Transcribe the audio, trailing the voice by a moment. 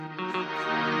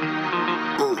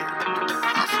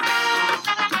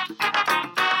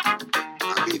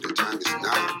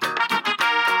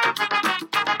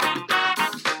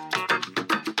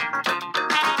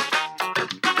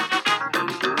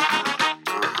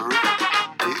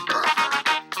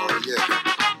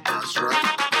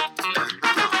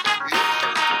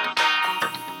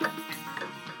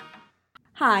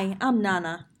Hi, I'm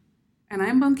Nana. And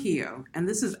I'm Bonquillo, and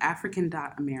this is African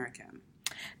American.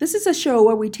 This is a show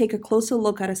where we take a closer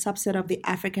look at a subset of the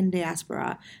African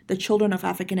diaspora, the children of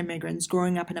African immigrants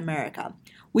growing up in America.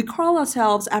 We call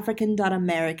ourselves African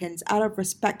Americans out of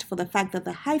respect for the fact that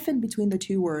the hyphen between the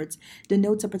two words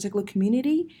denotes a particular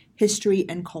community, history,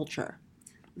 and culture.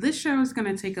 This show is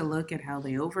going to take a look at how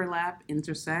they overlap,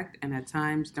 intersect, and at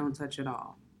times don't touch at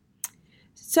all.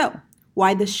 So,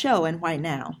 why this show and why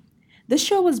now? This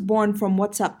show was born from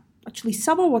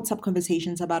several WhatsApp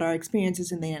conversations about our experiences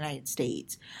in the United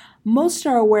States. Most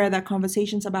are aware that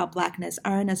conversations about Blackness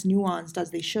aren't as nuanced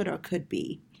as they should or could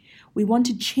be. We want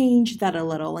to change that a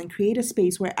little and create a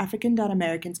space where African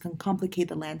Americans can complicate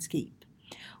the landscape.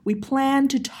 We plan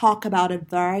to talk about a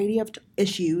variety of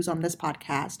issues on this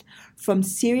podcast, from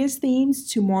serious themes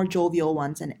to more jovial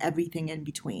ones and everything in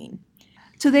between.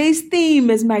 Today's theme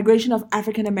is migration of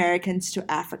African Americans to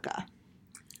Africa.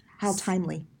 How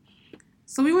timely.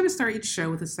 So we want to start each show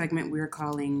with a segment we're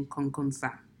calling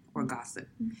Konkonsa, or gossip.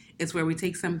 It's where we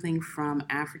take something from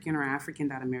African or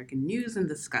African American news and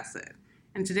discuss it.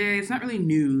 And today, it's not really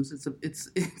news.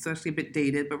 It's actually a bit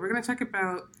dated, but we're going to talk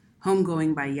about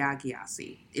Homegoing by Yaa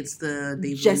Gyasi. It's the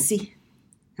Jessie.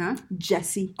 Huh?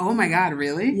 Jessie. Oh my God,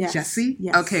 really? Yes. Jessie?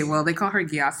 Yes. Okay, well, they call her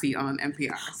Gyasi on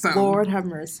NPR. So, Lord have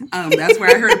mercy. That's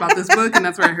where I heard about this book, and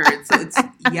that's where I heard it. So it's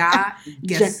Yaa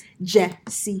Gyasi.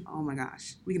 Jessie. Oh my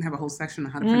gosh. We can have a whole section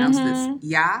on how to pronounce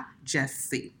this. Yaa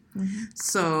Gyasi. Mm-hmm.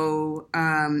 So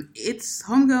it's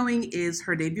Homegoing is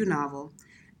her debut novel.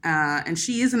 And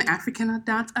she is an African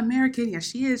American. Yes,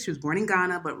 she is. She was born in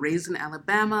Ghana, but raised in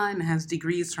Alabama and has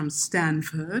degrees from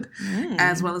Stanford,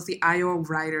 as well as the Iowa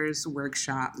Writers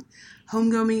Workshop.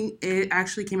 Homegoing, it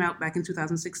actually came out back in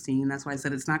 2016. That's why I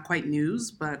said it's not quite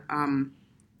news, but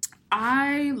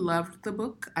I loved the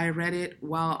book. I read it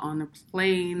while on a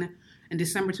plane in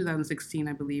December 2016,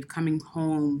 I believe, coming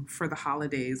home for the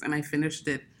holidays, and I finished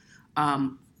it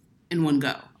in one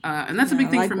go. And that's a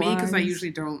big thing for me because I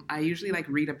usually like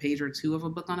read a page or two of a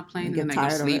book on a plane and then I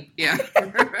go sleep. Yeah.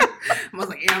 I was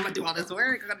like, I'm going to do all this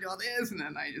work. I'm going to do all this. And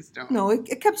then I just don't. No,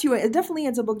 it definitely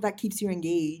is a book that keeps you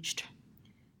engaged.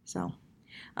 So,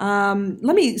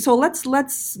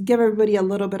 let's give everybody a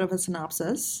little bit of a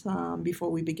synopsis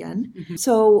before we begin. Mm-hmm.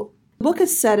 So, the book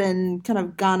is set in kind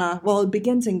of Ghana. Well, it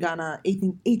begins in Ghana,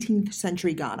 18th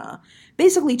century Ghana.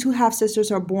 Basically, two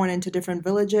half-sisters are born into different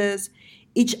villages,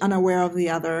 each unaware of the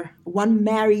other. One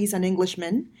marries an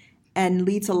Englishman and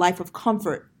leads a life of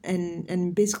comfort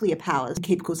in basically a palace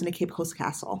in a Cape Coast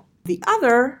castle. The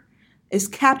other is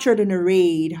captured in a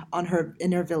raid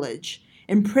in her village,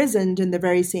 imprisoned in the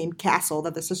very same castle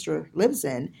that the sister lives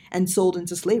in, and sold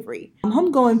into slavery.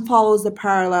 Homegoing follows the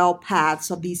parallel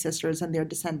paths of these sisters and their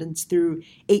descendants through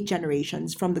 8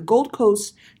 generations, from the Gold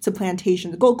Coast to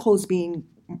plantations, the Gold Coast being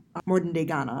modern-day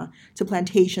Ghana, to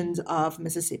plantations of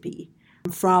Mississippi,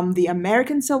 from the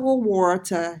American Civil War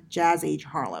to Jazz Age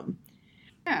Harlem.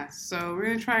 Yeah, so we're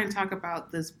going to try and talk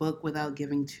about this book without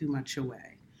giving too much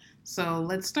away. So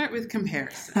let's start with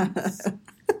comparisons.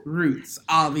 Roots,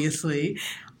 obviously.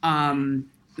 Nana,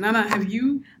 have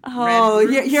you read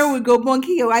Roots? Here we go,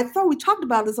 Bonquillo. I thought we talked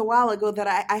about this a while ago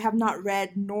that I have not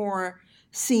read nor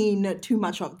seen too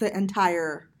much of the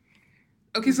entire.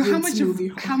 Okay, so how much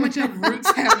of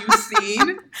Roots have you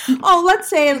seen? Oh, let's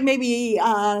say maybe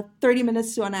 30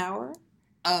 minutes to an hour.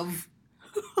 Of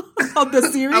the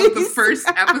series? Of the first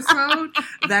episode?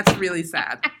 That's really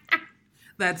sad.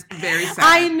 That's very sad.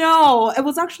 I know. It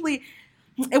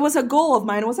was a goal of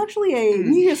mine. It was actually a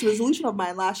New Year's resolution of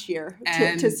mine last year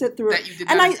to sit through it.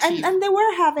 And they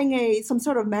were having some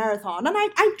sort of marathon, and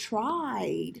I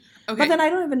tried. Okay. But then I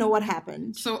don't even know what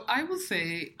happened. So I will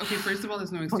say, okay, first of all,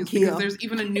 there's no excuse because there's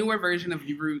even a newer version of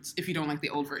Roots if you don't like the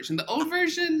old version. The old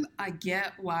version, I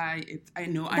get why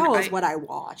that was what I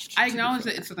watched. I acknowledge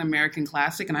that it's an American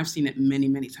classic, and I've seen it many,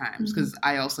 many times because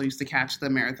I also used to catch the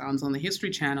marathons on the History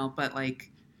Channel, but like,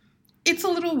 it's a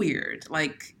little weird.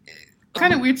 Like,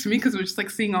 kind of weird to me because we're just like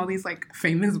seeing all these like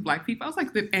famous Black people. I was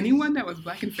like, did anyone that was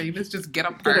Black and famous just get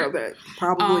a part?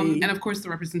 Probably. And of course, the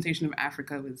representation of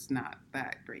Africa was not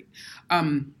that great.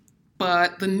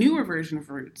 But the newer version of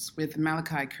Roots with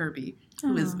Malachi Kirby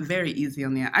was very easy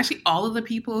on the eye. Actually, all of the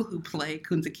people who play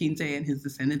Kunta Kinte and his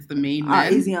descendants, the main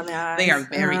men, easy on the eyes. They are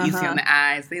very easy on the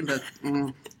eyes. They look.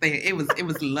 It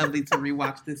was lovely to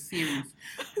rewatch this series.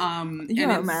 You're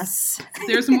a mess.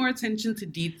 There's more attention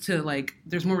to like.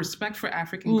 There's more respect for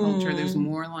African culture. There's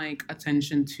more like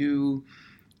attention to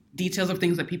details of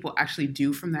things that people actually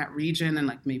do from that region and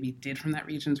like maybe did from that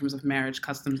region in terms of marriage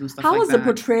customs and stuff like that. How was the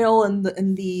portrayal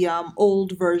in the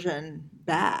old version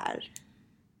bad?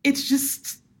 It's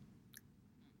just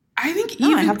I think Now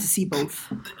even I have to see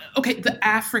both. Okay, the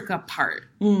Africa part,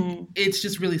 it's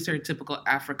just really stereotypical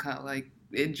Africa. Like,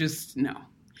 it just, no.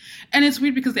 And it's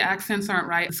weird because the accents aren't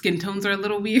right. The skin tones are a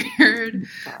little weird.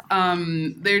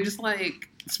 They're just like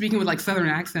speaking with like Southern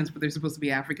accents, but they're supposed to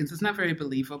be Africans. It's not very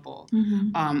believable.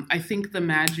 I think the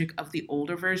magic of the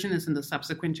older version is in the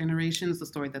subsequent generations, the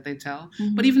story that they tell.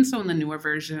 But even so, in the newer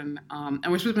version, and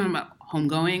we're supposed to be about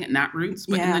homegoing, not roots,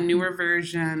 but in the newer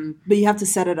version. But you have to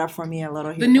set it up for me a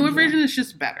little here. The newer version is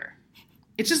just better.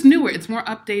 It's just newer. It's more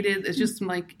updated. It's just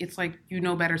like, it's like, you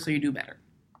know better, so you do better.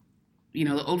 You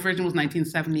know, the old version was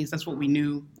 1970s. That's what we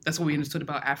knew. That's what we understood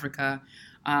about Africa.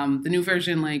 The new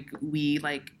version, like, we,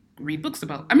 like, read books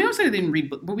about. I mean, I would say I didn't read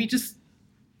books, but we just,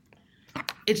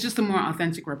 it's just a more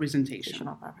authentic representation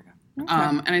of Africa. Okay.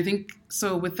 And I think,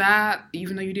 so with that,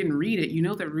 even though you didn't read it, you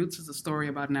know that Roots is a story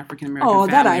about an African-American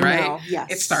family, that I right? know,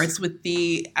 yes. It starts with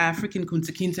the African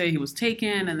Kunta Kinte who was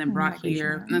taken and then brought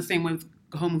here. And the same way with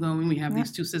Homegoing, we have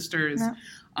these two sisters.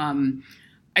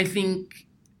 I think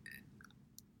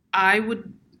I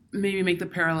would maybe make the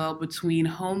parallel between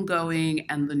Homegoing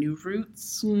and the New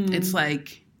Roots. It's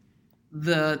like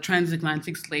the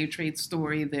transatlantic slave trade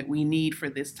story that we need for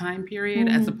this time period,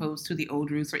 as opposed to the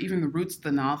old Roots or even the Roots,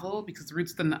 the novel, because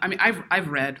Roots, I've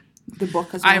read the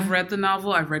book as well. I've read the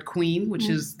novel. I've read Queen, which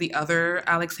is the other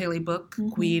Alex Haley book.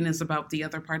 Queen is about the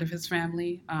other part of his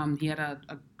family. He had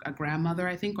a grandmother,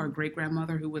 I think, or a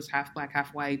great-grandmother who was half black,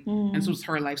 half white. And so it was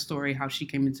her life story, how she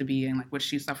came into being, like what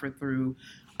she suffered through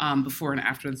before and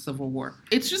after the Civil War.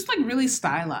 It's just like really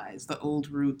stylized, the old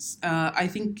Roots. I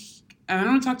think, and I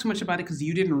don't want to talk too much about it because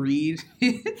you didn't read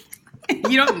it.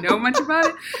 You don't know much about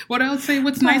it. What I would say,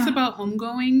 what's nice about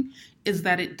Homegoing is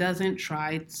that it doesn't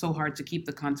try so hard to keep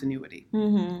the continuity.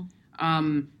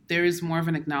 There is more of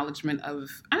an acknowledgement of,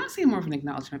 I don't say more of an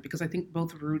acknowledgement because I think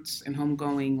both Roots and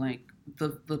Homegoing, like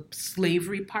the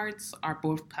slavery parts are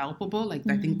both palpable. Like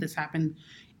I think this happened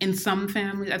in some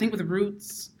families. I think with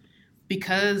Roots,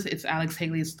 because it's Alex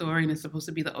Haley's story and it's supposed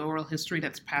to be the oral history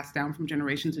that's passed down from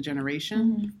generation to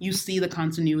generation, you see the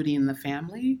continuity in the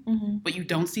family, but you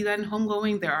don't see that in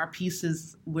Homegoing. There are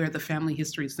pieces where the family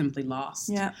history is simply lost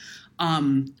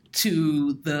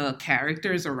to the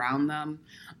characters around them.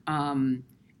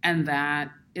 And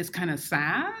that is kind of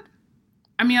sad.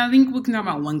 I mean, I think we can talk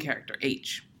about one character,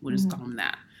 H. We'll just call him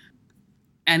that.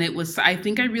 And it was, I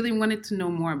think I really wanted to know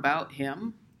more about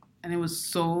him. And it was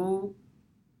so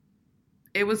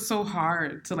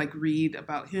hard to like read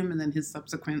about him and then his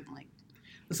subsequent, like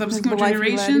the subsequent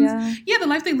generations. The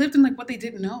life they lived and like what they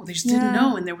didn't know. They just didn't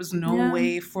know. And there was no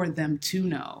way for them to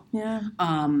know.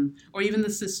 Or even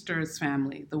the sister's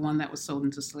family, the one that was sold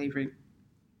into slavery.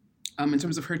 In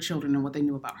terms of her children and what they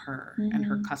knew about her and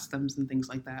her customs and things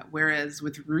like that. Whereas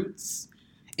with Roots,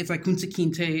 it's like Kunta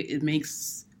Kinte, it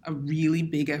makes a really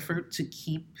big effort to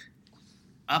keep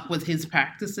up with his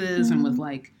practices and with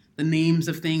like the names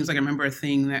of things. Like I remember a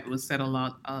thing that was said a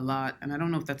lot, and I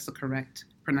don't know if that's the correct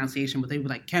pronunciation, but they were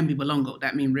like, Kambi Balongo,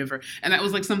 that mean river. And that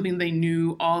was like something they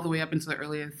knew all the way up into the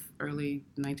early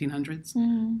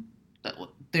 1900s.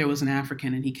 There was an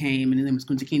African and he came and his name was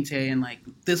Kunta Kinte and like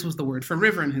this was the word for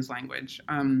river in his language.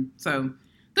 So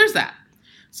there's that.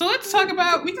 So we can talk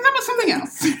about something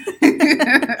else.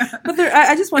 But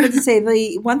I just wanted to say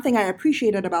the one thing I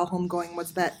appreciated about Homegoing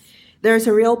was that there's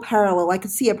a real parallel. I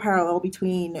could see a parallel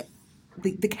between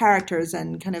the characters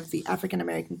and kind of the African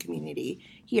American community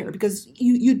here, because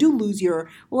you do lose a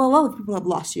lot of people have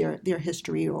lost their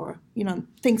history, or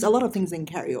a lot of things didn't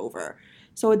carry over.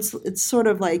 So it's sort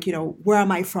of like, where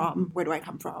am I from? Where do I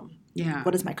come from? Yeah.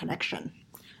 What is my connection?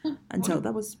 And so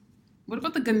that was. What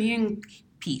about the Ghanaian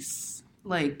piece?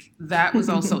 Like that was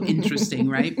also interesting,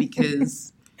 right?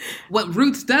 Because what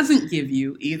Roots doesn't give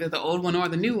you, either the old one or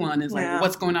the new one, is like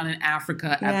what's going on in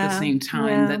Africa at the same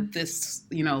time that this,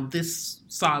 this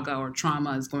saga or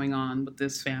trauma is going on with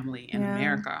this family in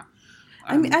America.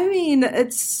 I mean,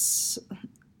 it's,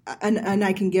 and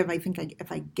I can give, I think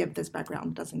if I give this background,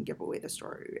 it doesn't give away the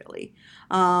story really.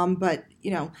 But,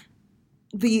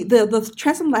 the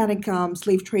transatlantic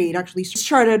slave trade actually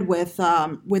started with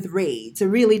raids. It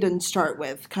really didn't start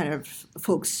with kind of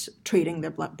folks trading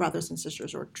their brothers and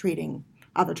sisters or trading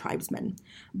other tribesmen,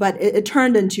 but it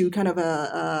turned into kind of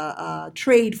a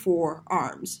trade for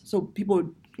arms. So people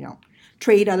would,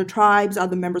 trade other tribes,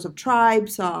 other members of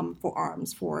tribes for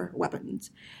arms, for weapons.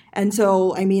 And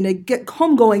so, I mean,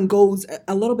 Homegoing goes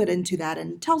a little bit into that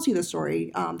and tells you the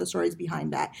stories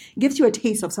behind that. It gives you a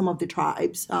taste of some of the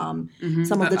tribes, some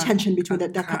of the tension between the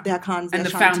Akans, the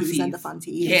Ashantis, and the Fantis.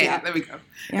 Yeah, there we go.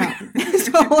 Yeah.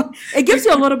 So it gives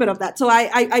you a little bit of that. So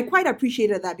I quite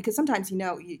appreciated that because sometimes,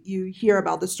 you hear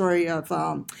about the story of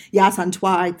Yassantwa.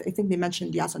 I think they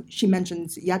mentioned Yassantwa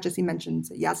mentions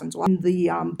Yassantwa in the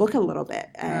book a little bit.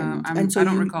 And so I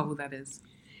don't recall who that is.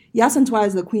 Yassantwa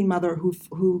is the queen mother who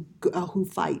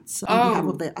fights on behalf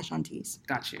of the Ashantis.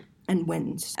 Got you. And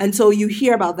wins. And so you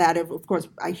hear about that. Of course,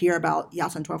 I hear about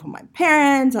Yassantwa from my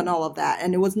parents and all of that.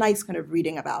 And it was nice kind of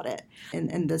reading about it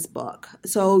in this book.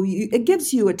 So it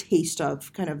gives you a taste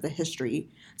of kind of the history,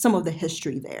 some of the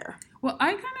history there. Well,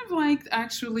 I kind of liked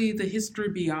actually the history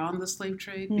beyond the slave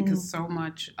trade because so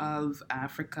much of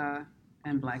Africa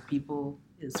and Black people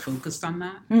is focused on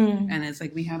that. And it's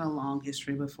like we had a long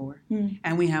history before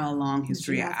and we have a long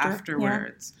history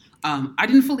afterwards. Yeah. I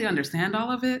didn't fully understand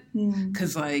all of it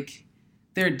because like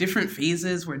there are different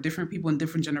phases where different people in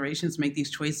different generations make these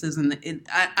choices. And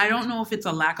I don't know if it's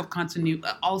a lack of continuity,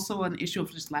 also an issue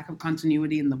of just lack of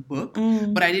continuity in the book,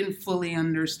 but I didn't fully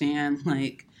understand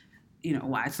like,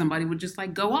 why somebody would just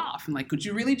like go off and like, could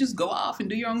you really just go off and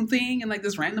do your own thing in like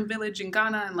this random village in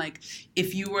Ghana? And like,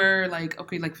 if you were like,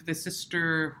 okay, like for the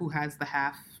sister who has the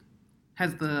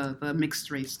mixed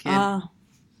race kid. We're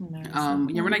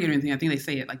not getting anything. I think they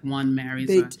say it like one marries.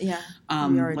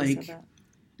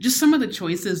 Just some of the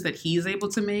choices that he's able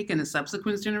to make and the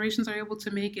subsequent generations are able to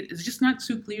make. It's just not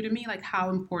too clear to me. Like, how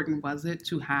important was it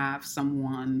to have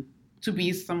someone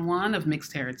of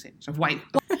mixed heritage, of white?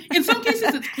 In some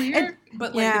cases it's clear,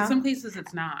 but like in some cases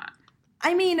it's not.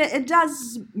 I mean, it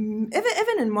does.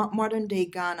 Even in modern day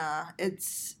Ghana,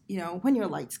 it's when you're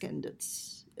light skinned,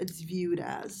 it's viewed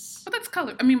as. But that's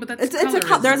color. I mean, but that's there's a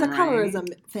colorism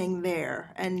thing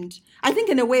there, and I think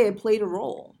in a way it played a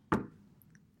role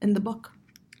in the book,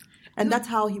 and that's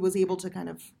how he was able to kind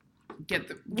of. I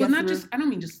don't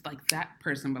mean just like that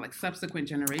person, but like subsequent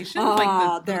generations,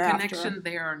 like the connection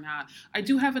there or not. I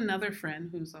do have another friend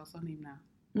who's also named now.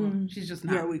 Well, she's just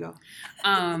not. There we go.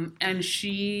 And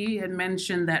she had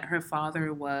mentioned that her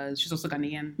father she's also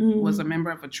Ghanaian, was a member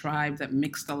of a tribe that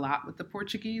mixed a lot with the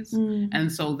Portuguese.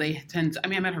 And so they tend to,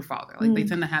 I met her father, like they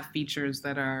tend to have features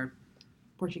that are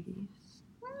Portuguese.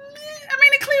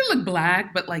 They clearly look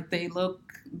Black, but like they look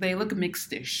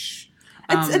mixed-ish.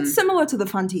 It's similar to the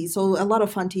Fantis. So a lot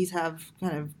of Fantis have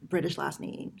kind of British last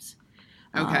names.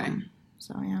 Okay.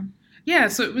 So yeah. Yeah.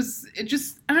 So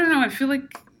I don't know. I feel like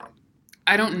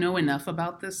I don't know enough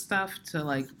about this stuff to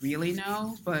like really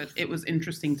know, but it was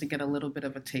interesting to get a little bit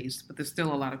of a taste. But there's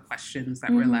still a lot of questions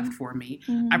that were left for me.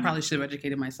 I probably should have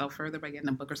educated myself further by getting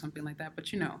a book or something like that. But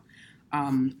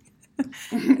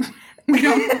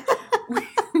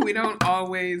we don't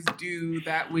always do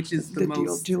that, which is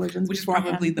which is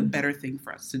probably the better thing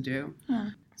for us to do.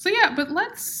 So yeah, but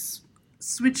let's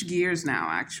switch gears now,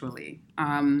 actually,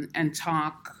 and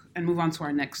talk and move on to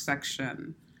our next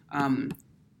section.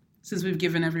 Since we've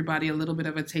given everybody a little bit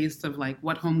of a taste of like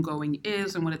what homegoing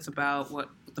is and what it's about, what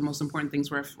the most important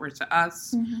things were to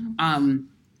us.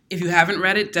 If you haven't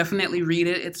read it, definitely read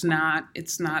it. It's not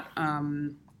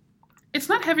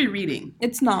heavy reading.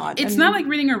 It's not. It's not like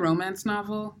reading a romance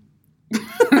novel.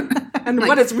 And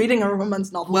what is reading a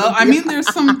romance novel? Well, I mean,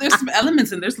 there's some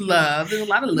elements and there's love. There's a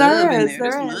lot of love in there.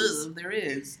 There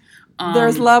is.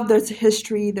 There's love. There's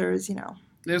history. There's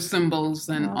there's symbols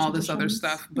and all this other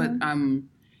stuff. But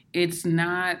it's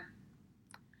not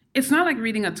like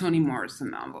reading a Toni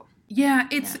Morrison novel. Yeah,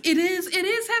 it is heavy.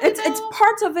 It's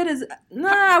parts of it is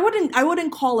I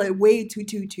wouldn't call it way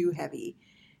too heavy.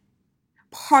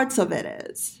 Parts of it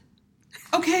is.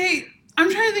 Okay, I'm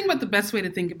trying to think about the best way to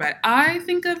think about it. I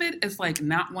think of it as like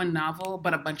not one novel,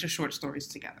 but a bunch of short stories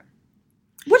together.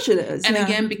 Which it is. And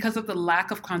again, because of the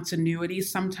lack of continuity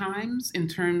sometimes in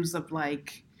terms of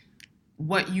like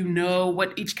what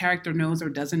each character knows or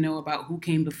doesn't know about who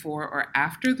came before or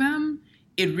after them,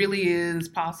 it really is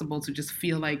possible to just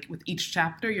feel like with each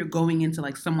chapter you're going into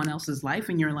like someone else's life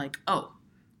and you're like, oh.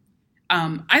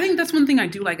 I think that's one thing I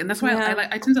do like, and that's why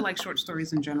I tend to like short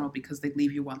stories in general because they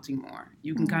leave you wanting more.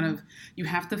 You can you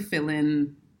have to fill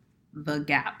in the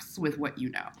gaps with what you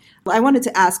know. Well, I wanted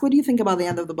to ask, what do you think about the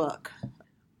end of the book?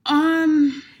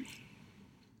 It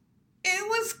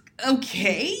was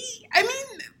okay. I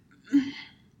mean,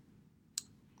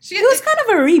 it was kind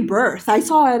of a rebirth. I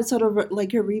saw it sort of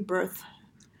like a rebirth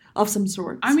of some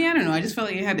sort. I mean, I don't know. I just felt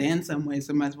like it had to end some way,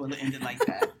 so might as well end it like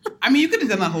that. I mean, you could have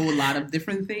done a whole lot of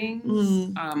different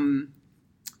things.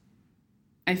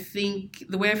 I think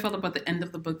the way I felt about the end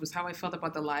of the book was how I felt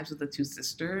about the lives of the two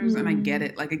sisters. And I get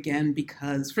it, like, again,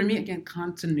 because for me, again,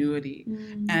 continuity.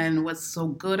 And what's so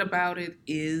good about it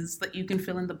is that you can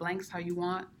fill in the blanks how you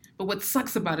want. But what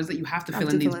sucks about it is that you have to fill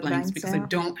in these blanks because I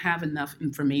don't have enough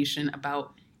information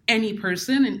about any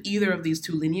person in either of these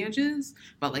two lineages,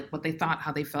 about like what they thought,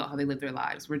 how they felt, how they lived their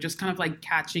lives. We're just kind of like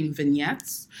catching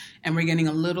vignettes, and we're getting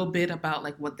a little bit about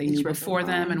like what they knew before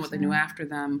them and what they knew after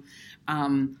them.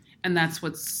 And that's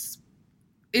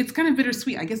it's kind of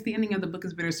bittersweet. I guess the ending of the book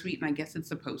is bittersweet, and I guess it's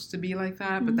supposed to be like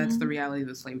that, but that's the reality of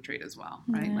the slave trade as well,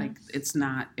 right? Yeah. Like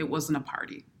it wasn't a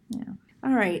party. Yeah.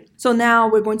 All right. So now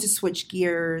we're going to switch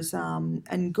gears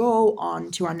and go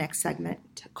on to our next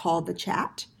segment called The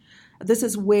Chat. This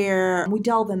is where we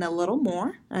delve in a little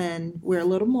more and we're a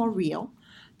little more real.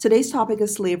 Today's topic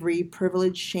is slavery,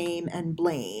 privilege, shame, and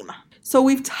blame. So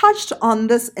we've touched on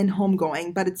this in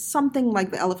Homegoing, but it's something like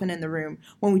the elephant in the room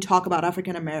when we talk about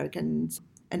African Americans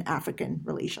and African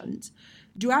relations.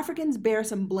 Do Africans bear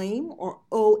some blame or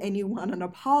owe anyone an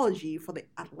apology for the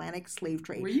Atlantic slave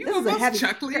trade? Were you almost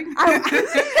chuckling?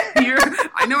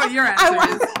 I know what your answer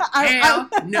is. Hell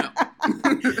no.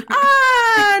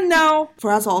 No.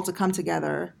 For us all to come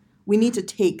together, we need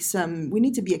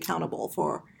to be accountable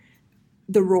for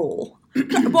the role.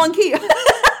 Bonki.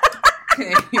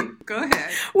 Okay, go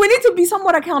ahead. We need to be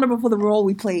somewhat accountable for the role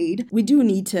we played. We do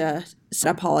need to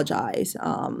apologize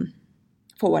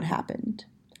for what happened.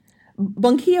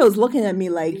 Bunkio's looking at me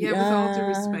like, yeah, with all due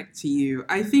respect to you,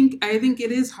 I think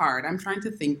it is hard. I'm trying to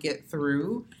think it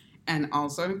through, and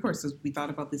also, of course, as we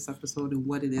thought about this episode and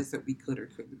what it is that we could or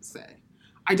couldn't say.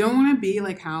 I don't want to be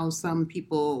like how some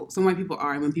white people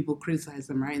are when people criticize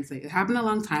them, right, and say it happened a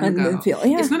long time ago.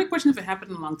 It's not a question if it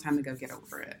happened a long time ago, get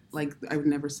over it. Like, I would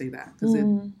never say that because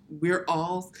we're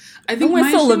all. I think we're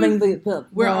still living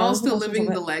we're all still living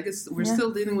the legacy. We're still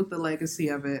dealing with the legacy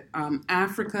of it.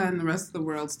 Africa and the rest of the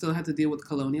world still had to deal with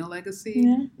colonial legacy,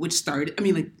 which started. I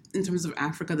mean, like in terms of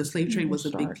Africa, the slave trade was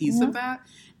a big piece of that,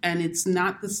 and it's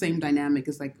not the same dynamic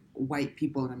as like white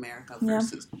people in America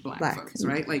versus black folks,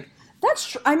 right? Like. That's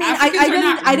true. I mean,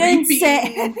 I didn't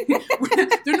say.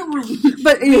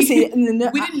 But you see,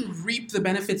 we didn't reap the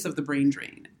benefits of the brain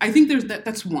drain. I think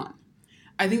that's one.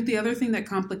 I think the other thing that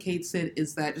complicates it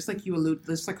is that just like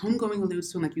Homegoing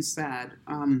alludes to, and like you said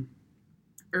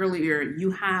earlier,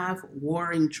 you have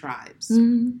warring tribes,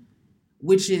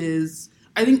 which is.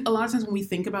 I think a lot of times when we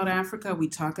think about Africa, we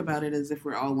talk about it as if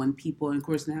we're all one people. And of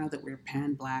course, now that we're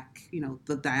pan-black,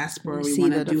 the diaspora, we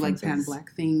want to do like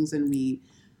pan-black things, and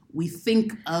we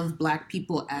think of black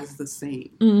people as the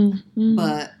same.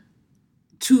 But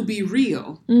to be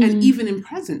real, and even in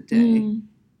present day,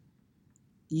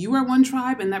 you are one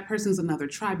tribe and that person's another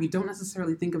tribe. You don't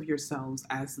necessarily think of yourselves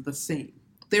as the same.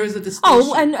 There is a distinction.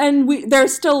 Oh, and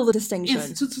there's still the distinction.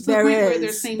 Yes, to the point where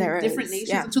they're saying different nations,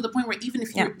 and to the point where even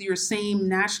if you're your same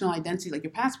national identity, like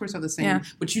your passports are the same,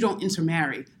 but you don't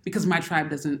intermarry because my tribe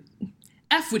doesn't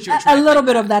F with your tribe. A little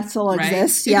bit of that still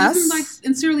exists, yes. It like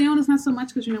in Sierra Leone, it's not so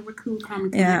much because, we're cool, calm,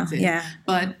 and connected. Yeah.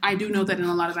 But I do know that in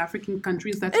a lot of African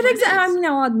countries, that's what it is. I mean,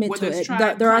 I'll admit to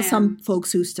it. There are some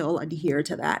folks who still adhere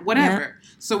to that. Whatever. Yeah.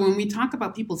 So when we talk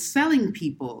about people selling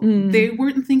people, they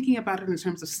weren't thinking about it in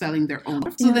terms of selling their own.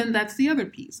 So then that's the other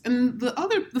piece. And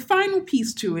the final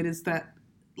piece to it is that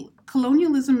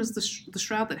colonialism is the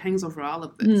shroud that hangs over all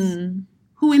of this.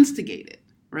 Who instigated?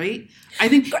 Right? I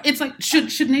think it's like,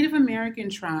 should Native American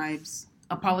tribes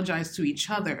apologize to each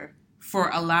other for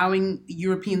allowing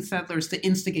European settlers to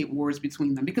instigate wars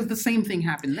between them? Because the same thing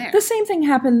happened there. The same thing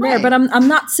happened there, but I'm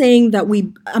not saying that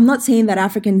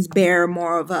Africans bear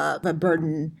more of a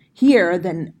burden here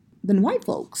than white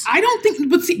folks. I don't think,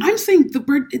 but see, I'm saying the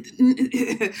burden.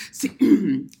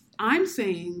 I'm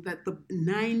saying that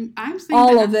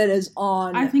all of it is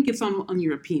on. I think it's on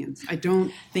Europeans. I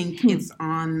don't think it's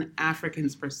on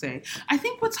Africans per se. I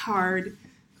think what's hard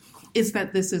is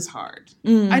that this is hard.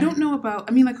 I don't know about.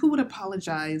 I mean, like, who would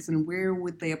apologize and where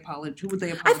would they apologize? Who would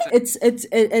they apologize? I think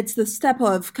it's the step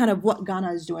of kind of what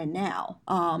Ghana is doing now.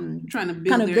 Trying to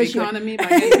build their economy by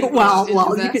getting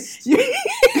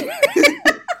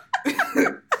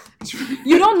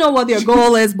You don't know what their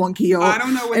goal is, Bonkio. I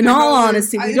don't know what in all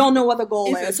honesty, we don't know what the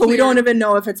goal is. So we don't even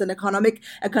know if it's an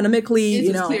economically,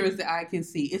 it's as clear as the eye can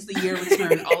see. It's the year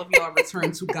return. All of you are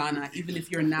returned to Ghana, even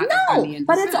if you're not Ghanaian.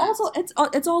 But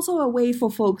it's also a way for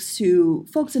folks in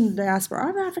the diaspora,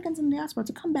 other Africans in the diaspora,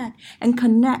 to come back and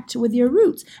connect with your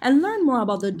roots and learn more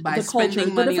about the culture,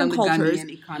 the different cultures. Ghanaian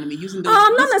economy, using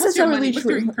not necessarily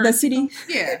true. The city,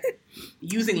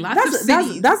 using lots of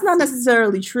cities. That's not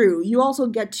necessarily true. You also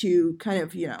get to kind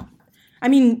of, I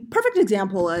mean, perfect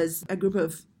example is a group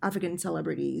of African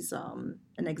celebrities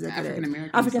and executives.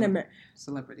 African-American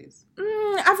celebrities.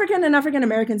 African and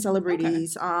African-American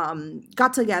celebrities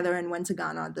got together and went to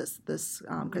Ghana this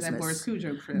Christmas. That Boris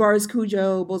Kujo trip. Boris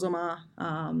Kujo, Bozoma,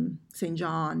 St.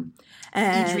 John.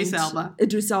 And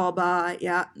Idris Elba,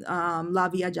 yeah.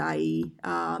 Lavi Ajayi.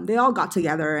 They all got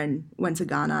together and went to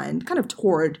Ghana and kind of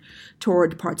toured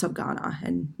parts of Ghana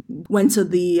and went to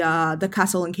the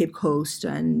castle in Cape Coast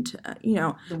and,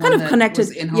 kind of connected.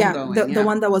 The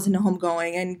one that was in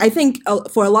homegoing. And I think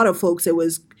for a lot of folks, it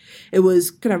was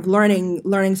kind of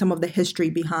learning some of the history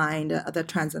behind the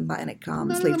transatlantic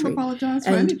slave trade. Apologize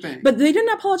for anything. But they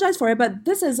didn't apologize for it. But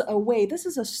this is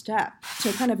a step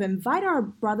to kind of invite our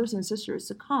brothers and sisters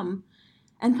to come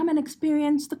and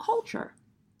experience the culture.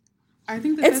 I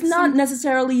think it's not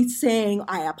necessarily saying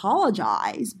I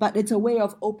apologize, but it's a way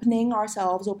of opening our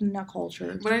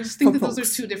culture. But I just think that those are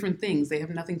two different things. They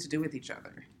have nothing to do with each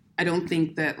other. I don't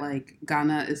think that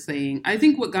Ghana is saying. I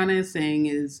think what Ghana is saying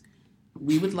is,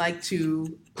 we would like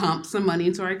to pump some money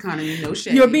into our economy. No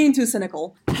shade. You're being too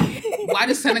cynical. Why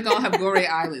does Senegal have Gorée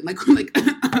Island?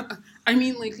 I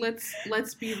mean,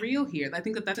 let's be real here. I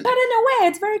think that's. But in a way,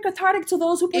 it's very cathartic to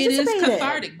those who participated. It is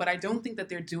cathartic, but I don't think that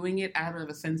they're doing it out of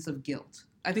a sense of guilt.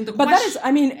 I think But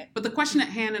the question at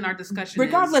hand in our discussion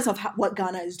regardless of what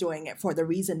Ghana is doing it for, the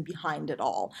reason behind it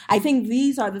all, I think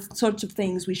these are the sorts of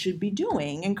things we should be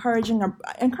doing, encouraging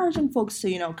folks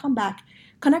to, come back,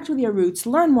 connect with your roots,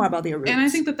 learn more about their roots. And I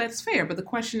think that that's fair. But the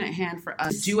question at hand for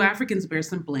us, do Africans bear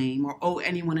some blame or owe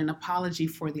anyone an apology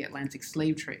for the Atlantic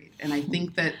slave trade? And I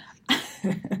think that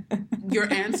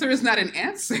your answer is not an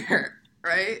answer,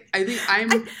 right? I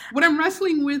think what I'm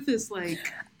wrestling with is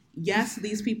yes,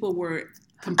 these people were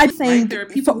complicit. I think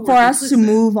for us to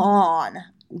move on,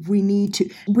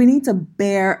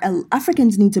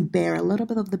 Africans need to bear a little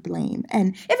bit of the blame.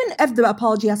 And even if the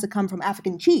apology has to come from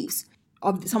African chiefs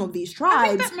of some of these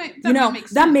tribes,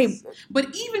 that may.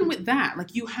 But even with that,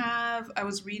 I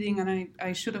was reading, and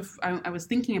I was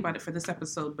thinking about it for this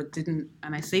episode, but didn't,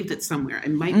 and I saved it somewhere.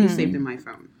 It might be saved in my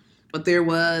phone. But there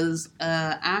was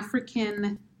an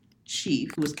African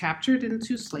chief who was captured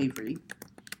into slavery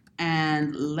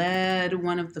and led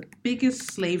one of the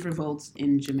biggest slave revolts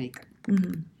in Jamaica.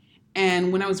 Mm-hmm.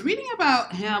 And when I was reading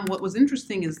about him, what was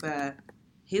interesting is that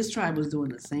his tribe was doing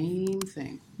the same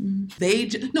thing.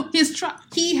 Mm-hmm. His tribe.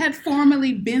 He had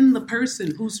formerly been the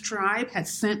person whose tribe had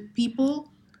sent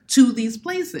people to these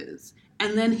places,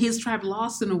 and then his tribe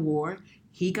lost in a war.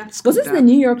 He got scooped up. Was this the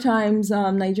New York Times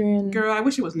Nigerian? Girl, I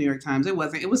wish it was New York Times. It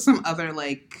wasn't. It was some other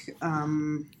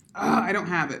I don't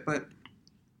have it, but.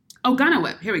 Oh, Ghana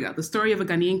Web. Here we go. The story of a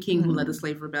Ghanaian king who led a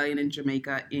slave rebellion in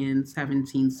Jamaica in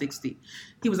 1760.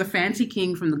 He was a fancy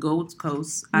king from the Gold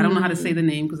Coast. I don't know how to say the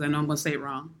name because I know I'm going to say it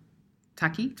wrong.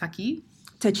 Tachi?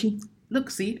 Look,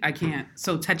 see, I can't.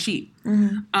 So Tachi.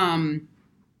 Mm-hmm. I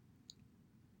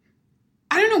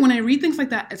don't know. When I read things like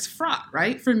that, it's fraught,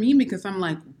 right? For me, because I'm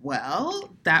like,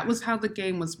 well, that was how the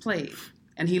game was played.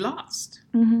 And he lost.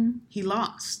 Mm-hmm. He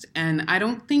lost. And I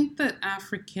don't think that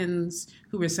Africans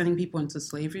who were sending people into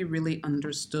slavery really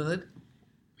understood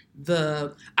I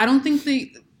don't think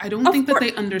that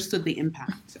they understood the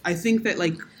impact. I think that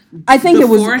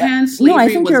beforehand,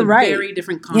 slavery was a very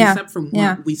different concept from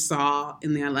what we saw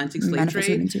in the Atlantic slave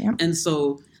trade. And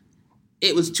so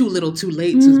it was too little too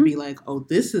late to be like, oh,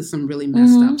 this is some really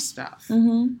messed up stuff.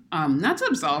 Mm-hmm. Not to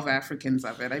absolve Africans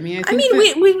of it. We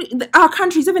our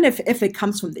countries, even if it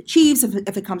comes from the chiefs,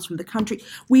 if it comes from the country,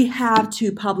 we have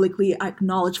to publicly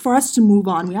acknowledge. For us to move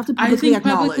on, we have to publicly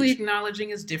acknowledge. Publicly acknowledging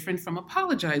is different from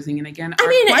apologizing. And again,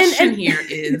 our question here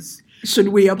is... Should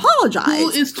we apologize? Who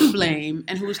is to blame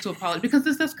and who is to apologize? Because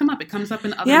this does come up. It comes up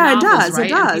in other novels, right? It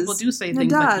does. And people do say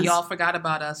things like, y'all forgot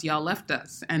about us, y'all left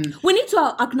us. And we need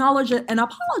to acknowledge it and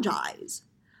apologize.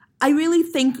 I really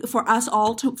think for us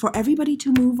all for everybody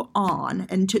to move on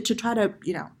and to try to,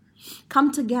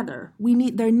 come together.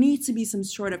 There needs to be some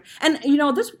sort of, and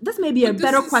this may be a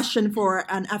better question for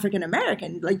an African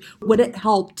American. Would it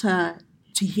help to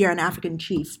hear an African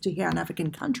chief, to hear an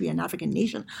African country, an African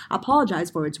nation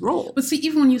apologize for its role? But see,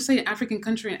 even when you say African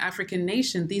country and African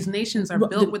nation, these nations are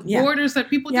built with borders that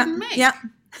people didn't make. Yeah.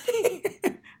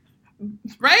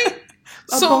 Right?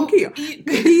 So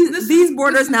these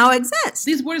borders now exist.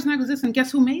 These borders now exist, and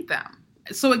guess who made them?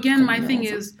 So again, my thing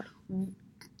is,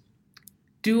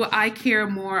 do I care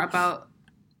more about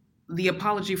the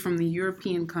apology from the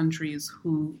European countries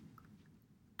who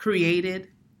created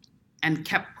and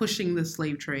kept pushing the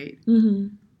slave trade,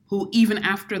 who even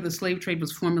after the slave trade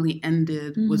was formally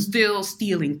ended, was still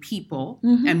stealing people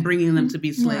and bringing them to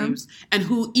be slaves, and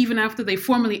who even after they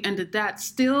formally ended that,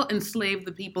 still enslaved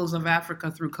the peoples of Africa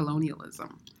through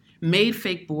colonialism, made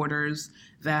fake borders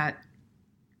that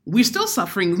we're still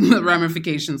suffering the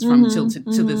ramifications from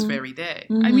to this very day.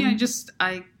 I mean,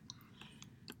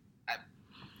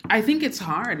 I think it's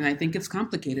hard and I think it's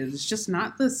complicated. It's just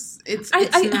not this. It's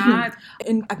not.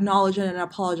 In acknowledging and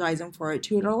apologizing for it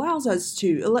too, it allows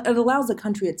the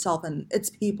country itself and its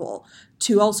people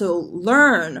to also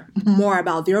learn more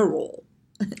about their role.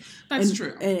 That's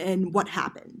true. And what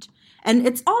happened. And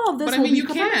it's all of this. But I mean, you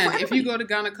can. If you go to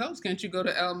Ghana Coast, can't you go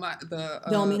to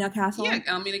Elmina Castle? Yeah,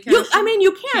 Elmina Castle.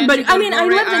 You can. But I mean, I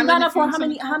lived in Ghana for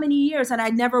how many years, and I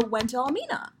never went to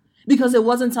Elmina. Because it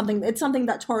wasn't something. It's something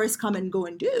that tourists come and go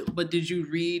and do. But didn't you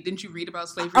read about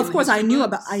slavery? Of course, I knew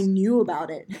about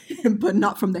it, but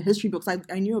not from the history books. I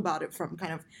knew about it from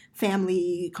kind of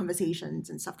family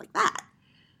conversations and stuff like that.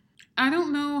 I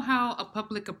don't know how a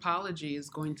public apology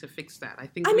is going to fix that.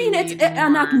 It's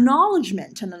an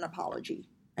acknowledgement and an apology.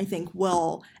 I think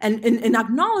and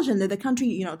acknowledging that the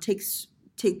country, takes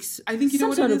I think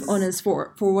some sort of onus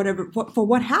for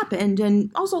what happened,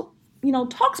 and also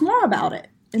talks more about it.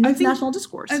 In this national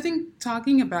discourse. I think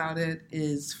talking about it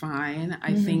is fine.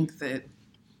 I think that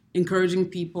encouraging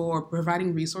people or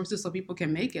providing resources so people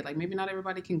can make it. Like maybe not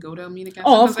everybody can go to Elmina Castle.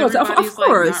 Oh, of course, of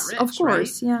course, right?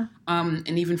 Yeah.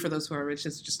 And even for those who are rich,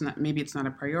 it's just not. Maybe it's not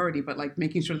a priority, but like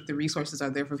making sure that the resources are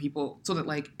there for people, so that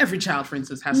like every child, for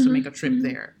instance, has to make a trip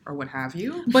there or what have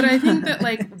you. But I think that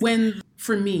like when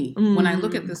I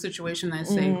look at the situation, I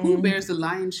say who bears the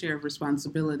lion's share of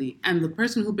responsibility, and the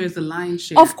person who bears the lion's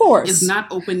share, of course, is not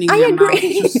opening their mouth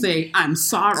to say I'm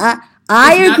sorry.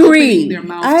 I agree. Not opening their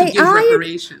mouth to give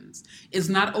reparations. Is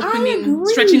not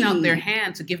stretching out their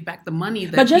hand to give back the money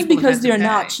that. But just because they're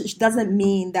not doesn't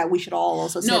mean that we should all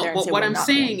also sit there and say. No, but what I'm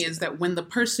saying is that when the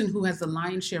person who has the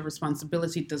lion's share of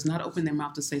responsibility does not open their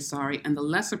mouth to say sorry, and the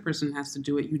lesser person has to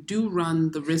do it, you do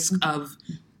run the risk of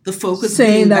the focus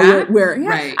saying that we're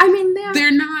right. I mean,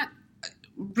 they're not.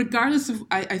 Regardless of,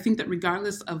 I think that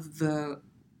regardless of the.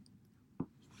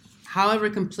 However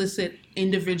complicit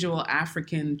individual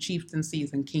African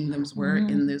chieftaincies and kingdoms were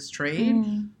in this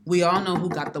trade, we all know who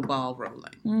got the ball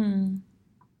rolling.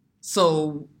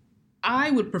 So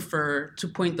I would prefer to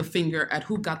point the finger at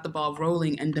who got the ball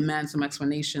rolling and demand some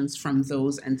explanations from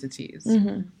those entities.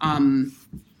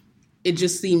 It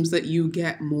just seems that you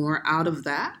get more out of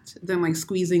that than like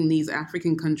squeezing these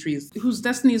African countries whose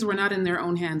destinies were not in their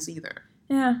own hands either.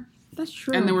 Yeah, that's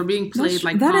true. And they were being played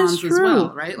like pawns as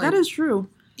well, right? Like, that is true.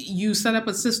 You set up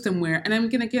a system where, and I'm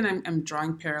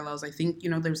drawing parallels. I think,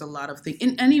 there's a lot of things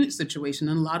in any situation,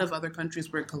 in a lot of other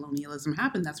countries where colonialism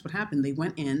happened, that's what happened. They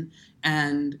went in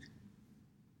and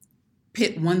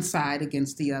pit one side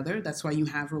against the other. That's why you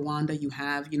have Rwanda, you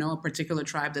have, a particular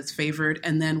tribe that's favored.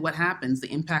 And then what happens?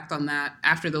 The impact on that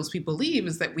after those people leave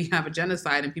is that we have a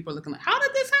genocide and people are looking like, how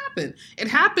did this happen? It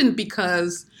happened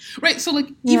because, right. So like,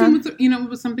 even with,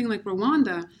 with something like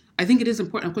Rwanda, I think it is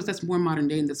important. Of course, that's more modern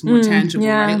day and that's more tangible,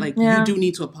 right? Like you do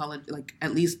need to apologize. Like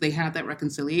at least they had that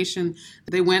reconciliation.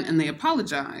 They went and they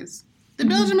apologized. Did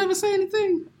Belgium ever say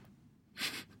anything?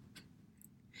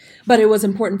 But it was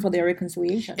important for their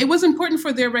reconciliation. It was important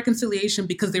for their reconciliation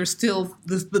because they're still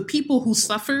the people who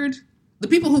suffered. The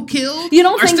people who killed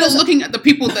are still looking at the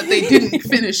people that they didn't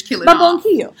finish killing off. But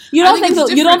Bonquillo, you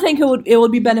don't think it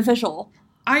would be beneficial?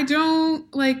 I don't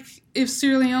if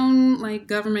Sierra Leone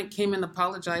government came and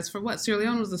apologized for what? Sierra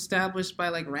Leone was established by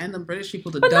random British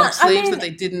people to dump slaves that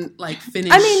they didn't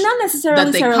finish. I mean, not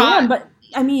necessarily Sierra Leone, but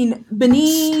I mean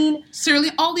Benin, Sierra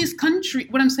Leone. All these countries.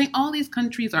 What I'm saying, all these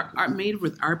countries are made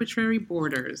with arbitrary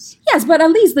borders. Yes, but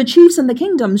at least the chiefs and the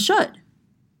kingdoms should.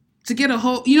 To get a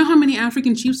whole, how many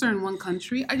African chiefs are in one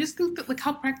country? I just think that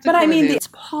how practical. But I mean, it's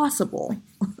possible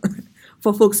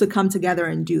for folks to come together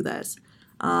and do this.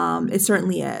 It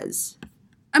certainly is.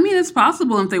 I mean, it's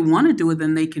possible. If they want to do it,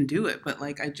 then they can do it. But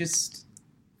I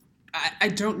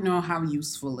don't know how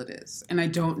useful it is. And I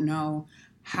don't know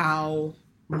how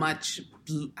much.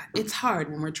 It's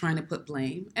hard when we're trying to put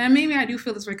blame. And maybe I do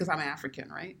feel this way because I'm African,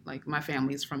 right? Like my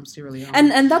family's from Sierra Leone.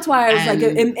 And that's why I was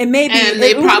it may be. And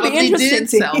they probably did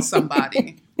sell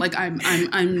somebody.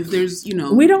 There's,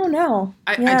 We don't know.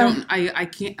 I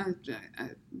can't.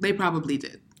 They probably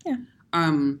did. Yeah.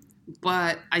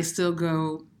 But I still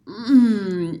go,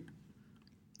 am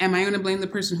I going to blame the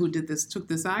person who took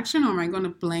this action, or am I going to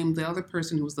blame the other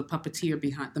person who was the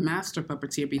master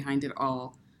puppeteer behind it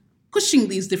all, pushing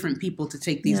these different people to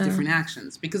take these different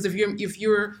actions? Because if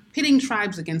you're pitting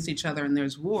tribes against each other and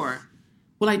there's war,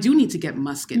 well, I do need to get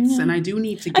muskets, and I do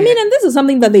need to get... I mean, and this is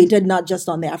something that they did not just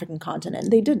on the African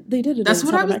continent. They did it. That's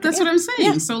what I'm saying.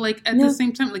 Yeah. So, at the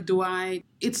same time,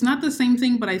 it's not the same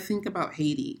thing, but I think about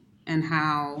Haiti. and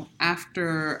how I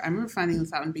remember finding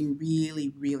this out and being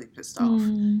really, really pissed off.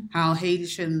 How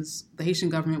the Haitian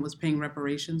government was paying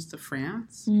reparations to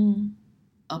France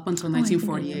up until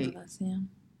 1948.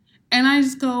 And I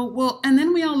just go, well, and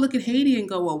then we all look at Haiti and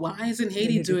go, well, why isn't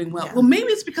Haiti doing well? Yeah. Well, maybe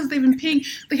it's because they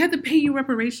had to pay you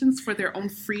reparations for their own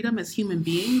freedom as human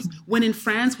beings. When in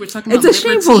France, we're talking about liberty,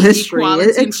 shameful history.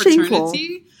 Equality, and fraternity. Shameful.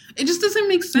 It just doesn't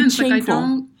make sense.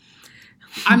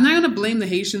 I'm not going to blame the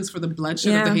Haitians for the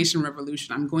bloodshed of the Haitian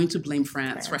Revolution. I'm going to blame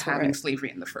France for having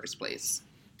slavery in the first place.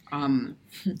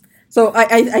 So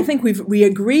I think we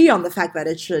agree on the fact that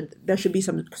there should be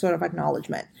some sort of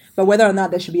acknowledgement, but whether or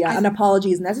not there should be an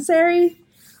apology is necessary.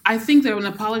 I think that an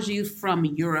apology from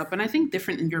Europe, and I think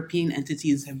different European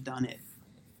entities have done it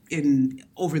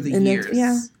over the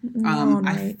years.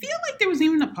 I feel like there was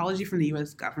even an apology from the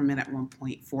U.S. government at one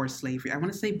point for slavery. I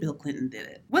want to say Bill Clinton did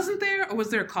it. Wasn't there, or was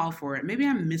there a call for it? Maybe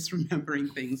I'm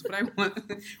misremembering things, but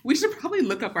we should probably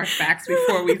look up our facts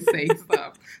before we say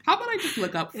stuff. How about I just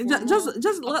look up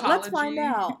let's find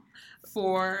out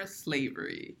for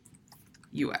slavery,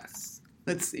 U.S.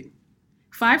 Let's see.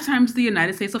 5 times the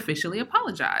United States officially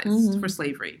apologized for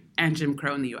slavery and Jim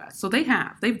Crow in the U.S. So they've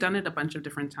done it a bunch of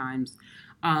different times.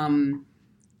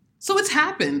 So it's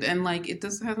happened, and it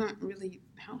hasn't really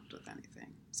helped with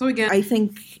anything. So again, I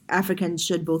think Africans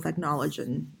should both acknowledge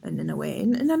and in a way,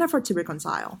 in an effort to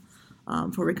reconcile,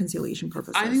 for reconciliation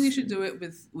purposes. I think they should do it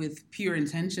with pure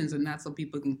intentions, and not so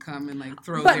people can come and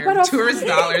throw their tourist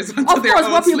dollars onto their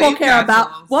own what people care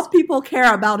castles. What people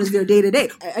care about is their day to day.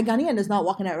 A Ghanaian is not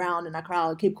walking around in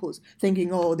Accra, Cape Coast,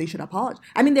 thinking, "Oh, they should apologize."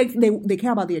 I mean, they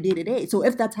care about their day to day. So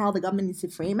if that's how the government needs to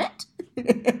frame it, well,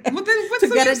 then what's to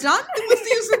get it done, what's the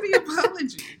use of the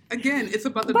apology? Again, it's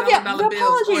about the dollar the bills.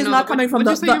 Apology is not coming from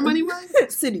your money was?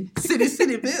 City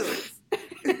bills.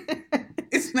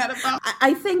 It's not about.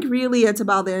 I think really it's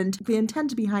about the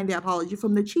intent behind the apology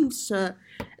from the chiefs to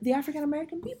the African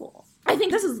American people. I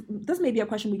think this may be a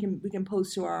question we can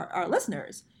pose to our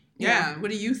listeners. Yeah. What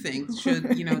do you think? Should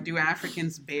do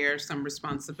Africans bear some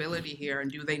responsibility here, and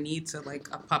do they need to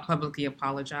publicly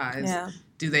apologize? Yeah.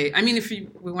 Do they? I mean, if we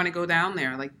want to go down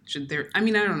there, should there? I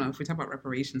mean, I don't know. If we talk about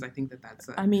reparations, I think that's.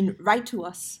 Write to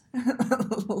us.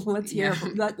 Let's hear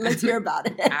about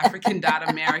it.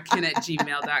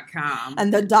 African.american@gmail.com.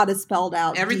 And the dot is spelled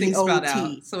out. Everything's spelled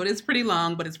out. So it is pretty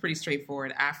long, but it's pretty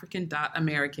straightforward.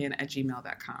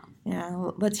 African.american@gmail.com.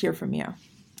 Yeah, let's hear from you.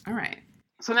 All right.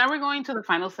 So now we're going to the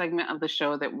final segment of the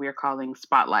show that we're calling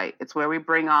Spotlight. It's where we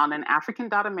bring on an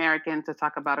African.American to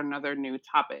talk about another new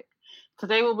topic.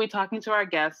 Today we'll be talking to our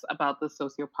guests about the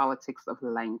sociopolitics of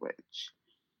language.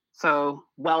 So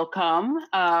welcome.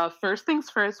 First things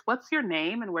first, what's your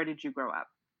name and where did you grow up?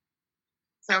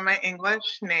 So my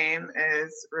English name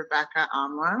is Rebecca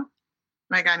Amwa.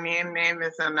 My Ghanaian name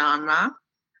is Anama.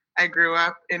 I grew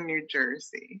up in New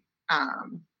Jersey.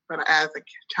 But as a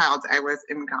child, I was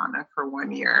in Ghana for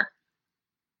 1 year.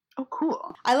 Oh,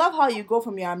 cool. I love how you go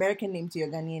from your American name to your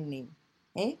Ghanaian name.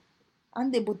 Eh?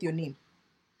 And they put your name.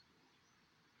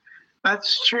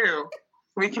 That's true.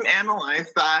 We can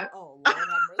analyze that. Oh, Lord have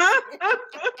mercy.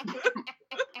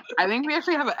 I think we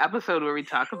actually have an episode where we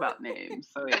talk about names.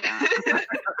 So, yeah.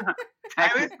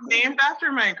 I was named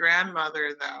after my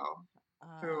grandmother, though.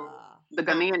 The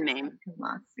Ghanaian name.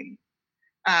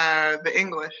 The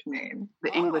English name.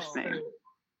 The English name.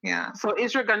 Yeah. So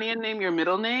is your Ghanaian name your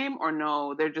middle name, or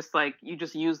no? They're just you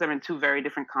just use them in 2 very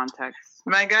different contexts.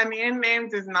 My Ghanaian name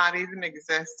does not even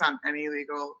exist on any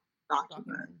legal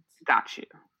document. Got you.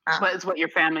 But it's what your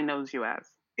family knows you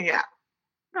as. Yeah.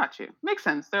 Got you. Makes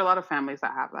sense. There are a lot of families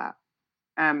that have that.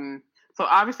 So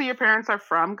obviously your parents are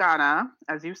from Ghana,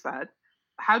 as you said.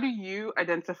 How do you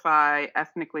identify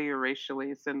ethnically or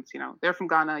racially, since, they're from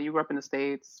Ghana, you grew up in the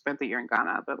States, spent a year in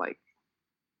Ghana, but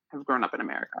have grown up in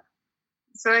America?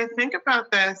 So I think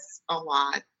about this a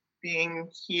lot, being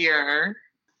here,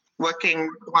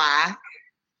 looking Black,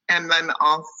 and then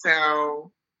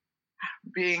also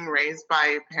being raised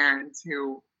by parents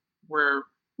who were,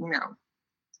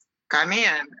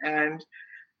 Ghanaian, and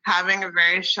having a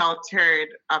very sheltered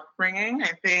upbringing.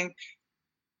 I think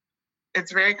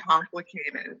it's very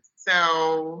complicated.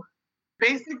 So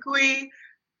basically,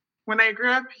 when I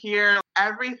grew up here,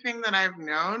 everything that I've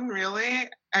known, really,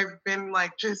 I've been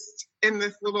just in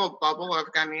this little bubble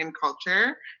of Ghanaian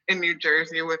culture in New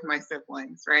Jersey with my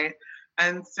siblings, right?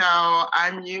 And so I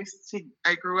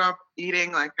grew up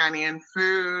eating Ghanaian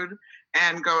food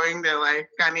and going to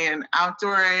Ghanaian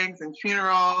outdoorings and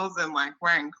funerals and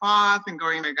wearing cloth and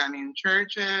going to Ghanaian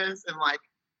churches. And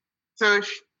so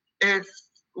if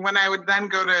when I would then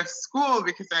go to school,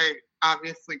 because I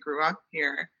obviously grew up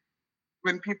here,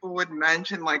 when people would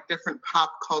mention like different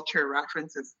pop culture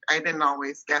references, I didn't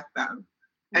always get them.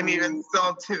 And even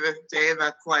still to this day,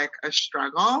 that's like a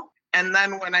struggle. And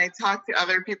then when I talk to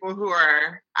other people who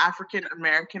are African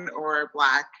American or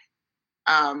Black,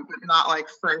 but not like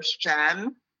first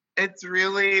gen, it's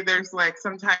really, there's like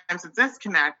sometimes a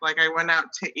disconnect. Like I went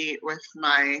out to eat with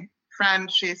my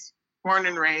friend, she's born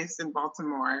and raised in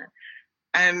Baltimore.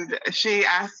 And she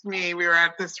asked me, we were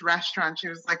at this restaurant, she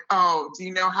was like, oh, do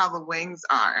you know how the wings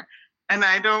are? And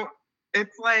I don't,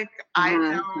 it's like, I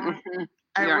don't,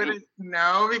 I wouldn't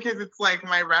know because it's like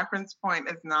my reference point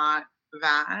is not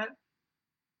that.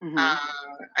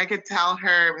 I could tell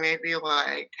her maybe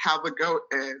like how the goat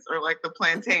is or like the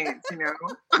plantains, you know?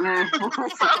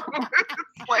 So,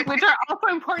 like, which are also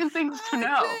important things to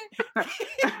know.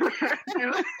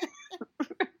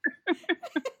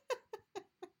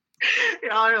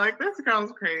 Y'all are like, this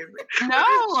girl's crazy. No,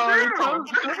 I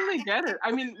totally get it.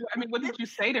 I mean, what did you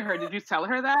say to her? Did you tell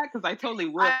her that? Because I totally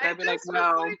would. I'd be like,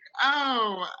 well, like,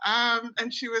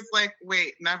 and she was like,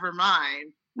 wait, never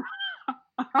mind.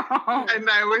 And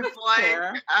I was like,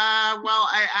 well,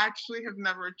 I actually have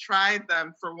never tried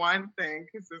them for one thing,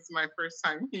 because this is my first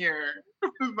time here.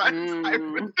 But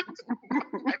anyway.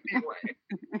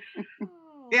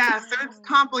 Yeah, so it's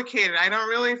complicated. I don't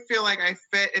really feel like I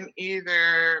fit in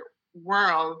either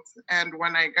world. And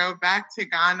when I go back to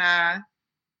Ghana,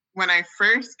 when I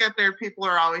first get there, people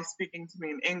are always speaking to me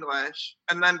in English.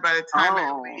 And then by the time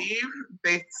I leave,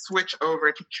 they switch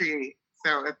over to Twi.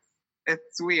 So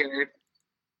it's weird.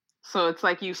 So it's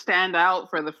like you stand out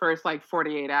for the first like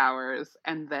 48 hours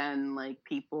and then like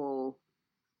people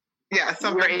you're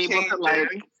able to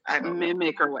like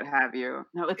mimic or what have you.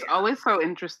 No, it's always so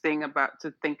interesting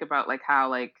to think about like how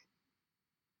like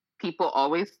people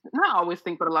always, not always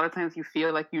think, but a lot of times you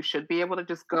feel like you should be able to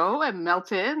just go and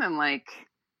melt in and like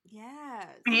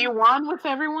be one with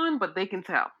everyone, but they can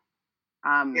tell.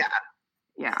 It's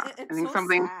I think so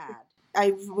something sad.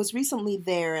 I was recently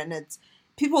there and it's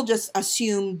people just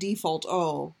assume default,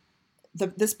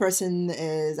 this person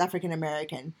is African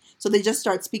American, so they just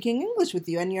start speaking English with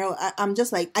you, and I'm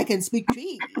just like, I can speak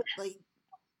Twi. Like,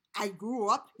 I grew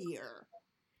up here.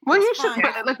 Well, you should,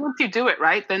 like, once you do it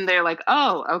right, then they're like,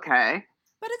 oh, okay.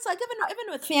 But it's like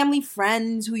even with family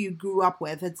friends who you grew up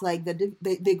with, it's like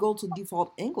they go to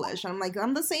default English. I'm like,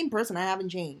 I'm the same person. I haven't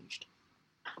changed.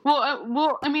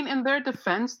 Well, I mean, in their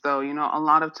defense, though, you know, a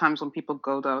lot of times when people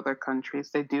go to other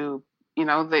countries, they do, you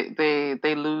know,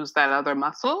 they lose that other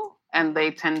muscle. And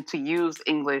they tend to use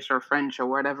English or French or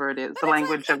whatever it is, the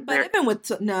language of their... But even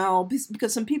with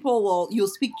because some people you'll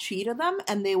speak Twi to them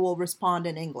and they will respond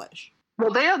in English.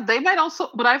 Well, they might also,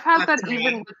 but I've had that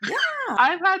even...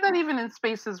 I've had that even in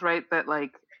spaces, right, that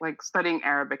like studying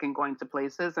Arabic and going to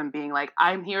places and being like,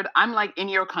 I'm like in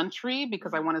your country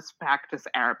because I want to practice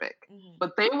Arabic.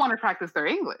 But they want to practice their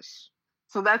English.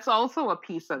 So that's also a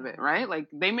piece of it, right? Like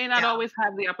they may not always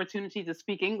have the opportunity to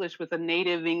speak English with a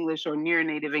native English or near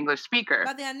native English speaker.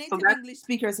 But there are native English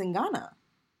speakers in Ghana.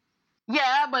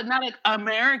 Yeah, but not like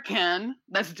American.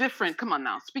 That's different. Come on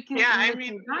now. Speaking English I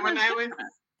mean, when I was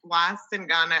last in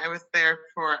Ghana, I was there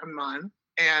for a month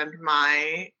and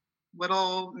my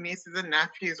little nieces and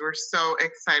nephews were so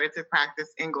excited to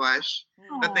practice English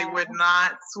that they would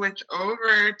not switch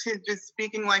over to just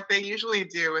speaking like they usually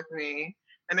do with me.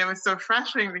 And it was so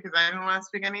frustrating because I didn't want to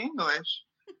speak any English.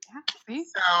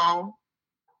 So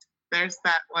there's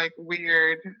that like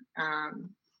weird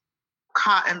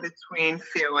caught in between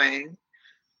feeling.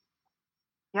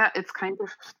 Yeah, it's kind of,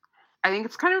 I think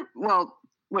it's kind of, well,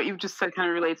 what you've just said kind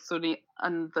of relates to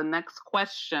the next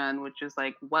question, which is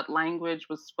like, what language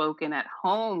was spoken at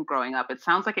home growing up? It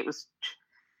sounds like it was,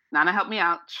 Nana, help me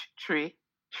out, Twi.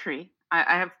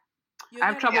 I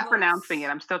have trouble pronouncing it.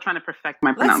 I'm still trying to perfect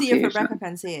my pronunciation. Let's see if Rebecca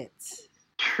can say it.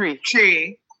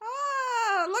 Twi.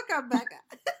 Ah, look at Becca.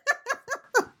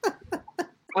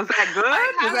 Was that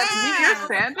good? Does that meet your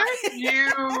standards?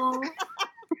 You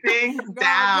things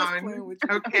down,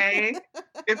 okay?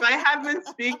 If I had been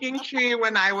speaking Twi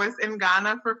when I was in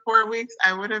Ghana for 4 weeks,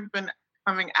 I would have been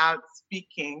coming out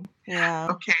speaking. Yeah.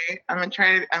 Okay, I'm gonna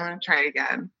try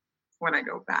again when I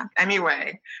go back.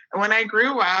 Anyway, when I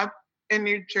grew up in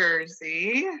New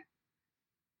Jersey,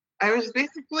 I was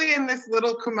basically in this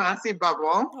little Kumasi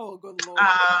bubble. Oh, good Lord.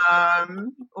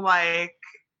 Like,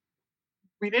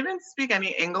 we didn't speak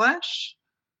any English.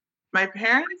 My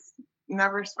parents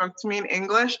never spoke to me in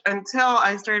English until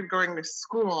I started going to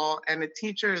school, and a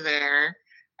teacher there,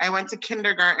 I went to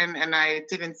kindergarten and I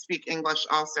didn't speak English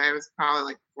also. I was probably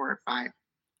like 4 or 5.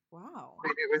 Wow.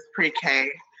 Maybe it was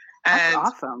pre-K. That's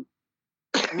awesome.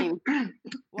 I mean,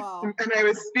 wow. And I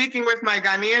was speaking with my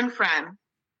Ghanaian friend.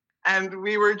 and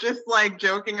we were just like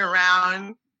joking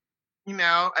around,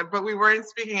 but we weren't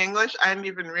speaking English. I didn't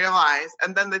even realize.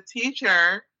 And then the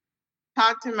teacher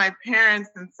talked to my parents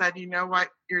and said, you know what,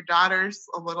 your daughter's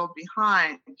a little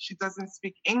behind. She doesn't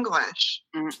speak English.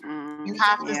 Mm-mm. You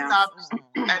have to stop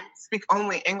and speak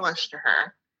only English to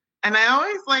her. And I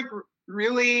always like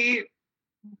really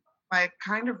like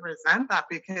kind of resent that,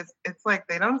 because it's like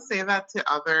they don't say that to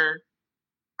other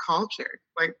cultures.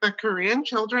 Like the Korean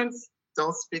children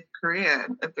still speak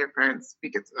Korean if their parents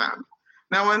speak it to them.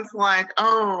 No one's like,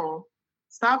 oh,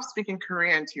 stop speaking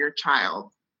Korean to your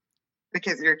child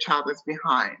because your child is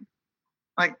behind.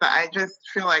 Like I just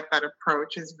feel like that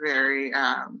approach is very,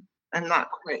 I'm not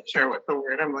quite sure what the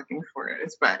word I'm looking for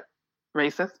is, but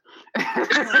racist.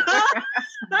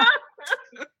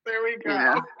 There we go.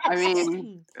 Yeah. I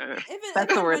mean,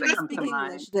 that's the word that comes to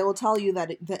mind. English, they will tell you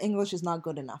that the English is not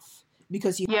good enough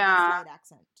because you have a slight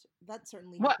accent. That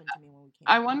certainly happened to me when we came.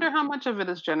 I wonder how much of it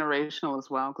is generational as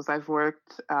well, because I've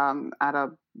worked at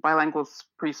a bilingual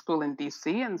preschool in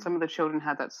DC, and some of the children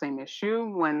had that same issue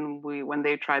when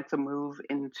they tried to move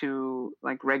into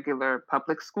like regular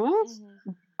public schools.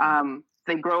 Mm-hmm.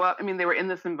 They grow up. I mean, they were in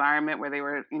this environment where they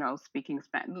were, speaking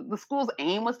Spanish. The school's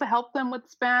aim was to help them with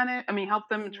Spanish. I mean, help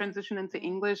them transition into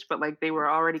English, but like they were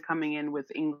already coming in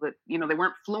with English. They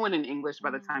weren't fluent in English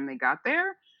by the time they got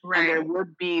there. Right. And there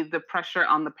would be the pressure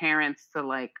on the parents to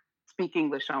like speak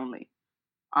English only.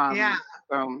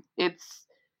 So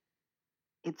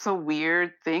it's a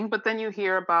weird thing, but then you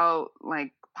hear about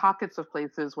like pockets of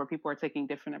places where people are taking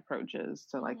different approaches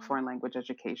to like foreign language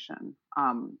education.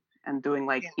 And doing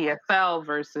like ESL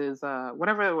versus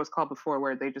whatever it was called before,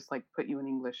 where they just like put you in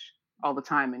English all the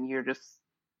time, and you're just.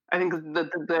 I think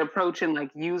the approach in like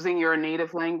using your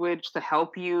native language to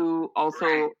help you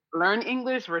also learn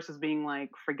English versus being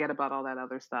like forget about all that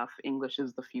other stuff. English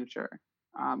is the future.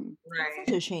 It's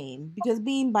such a shame, because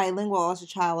being bilingual as a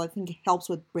child, I think it helps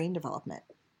with brain development.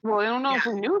 Well, I don't know if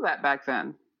we knew that back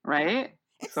then, right?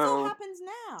 It still happens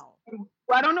now.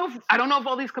 Well, I don't know if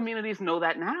all these communities know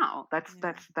that now. That's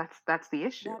the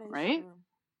issue, right?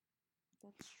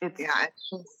 It's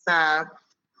just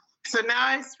so now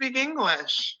I speak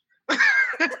English.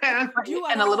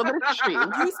 And a little bit of Tree.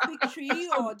 Do you speak Tree,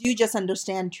 or do you just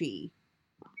understand Tree?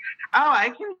 Oh, I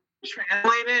can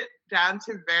translate it down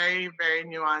to very, very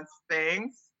nuanced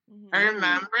things. Mm-hmm. I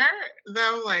remember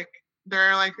though, like there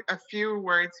are like a few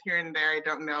words here and there I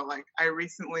don't know. Like I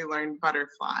recently learned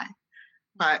butterfly,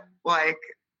 but like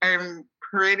I'm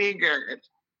pretty good.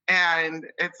 And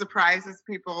it surprises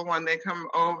people when they come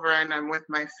over and I'm with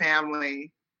my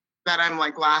family that I'm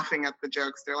like laughing at the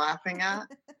jokes they're laughing at.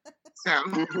 So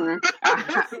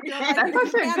that's such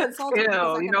a good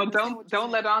skill.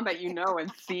 Don't let on that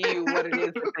and see what it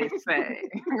is that they say.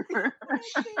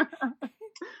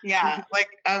 Yeah, like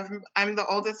I'm the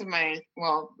oldest of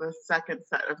the second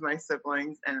set of my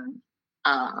siblings, and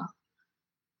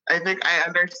I think I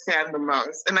understand the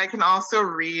most, and I can also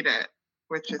read it,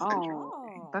 which is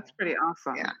interesting. That's pretty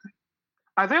awesome. Yeah.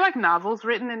 Are there like novels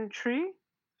written in Tree?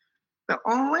 The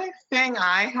only thing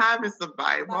I have is the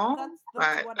Bible,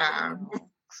 that's but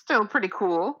still pretty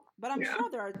cool. But I'm sure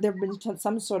there have been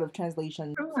some sort of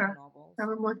translation of novels. I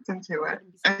haven't looked into it.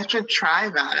 I should try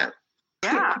that.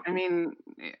 Yeah, I mean,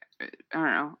 I don't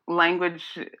know. Language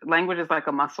is like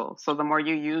a muscle. So the more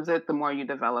you use it, the more you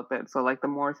develop it. So like the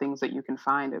more things that you can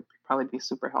find, it'd probably be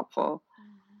super helpful.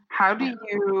 How do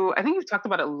you? I think you've talked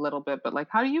about it a little bit, but like,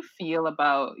 how do you feel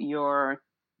about your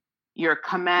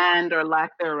command or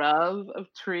lack thereof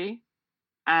of Tree,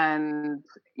 and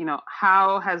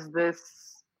how has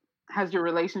your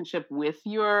relationship with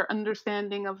your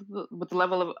understanding with the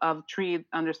level of Tree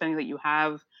understanding that you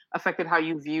have affected how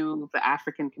you view the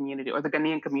African community or the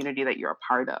Ghanaian community that you're a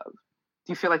part of? Do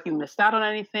you feel like you missed out on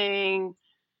anything?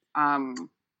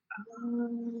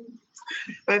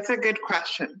 That's a good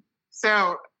question.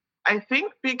 So I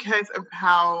think because of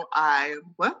how I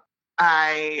look,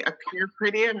 I appear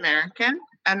pretty American,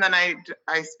 and then I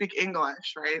speak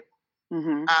English, right?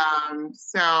 Mm-hmm.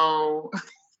 So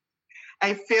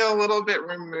I feel a little bit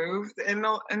removed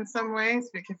in some ways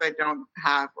because I don't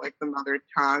have like the mother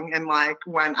tongue. And like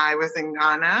when I was in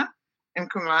Ghana, in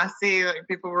Kumasi, like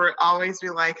people would always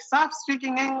be like, "Stop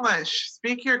speaking English.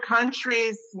 Speak your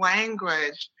country's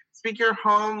language. Speak your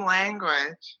home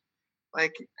language.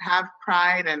 Like have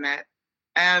pride in it."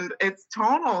 And it's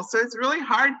tonal, so it's really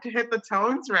hard to hit the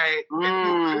tones right if you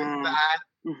lose that.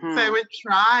 Mm-hmm. So I would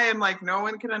try, and like no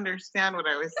one could understand what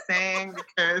I was saying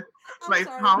because my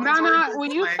tones were just,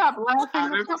 when you stop laughing,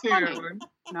 out of tune.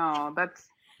 No, that's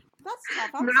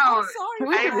tough. I'm sorry. Can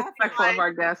we be respectful of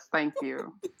our guests? Thank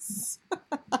you.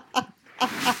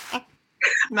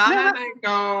 Nana and I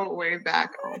go way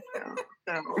back also.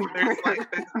 So there's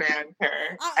like this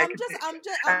banter. I'm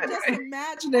just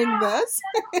imagining this.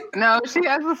 No, she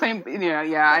has the same.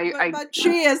 But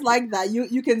she is like that.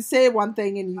 You can say one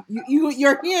thing and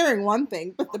you're hearing one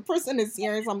thing, but the person is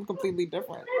hearing something completely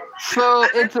different. So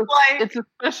it's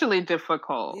especially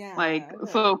difficult. Yeah,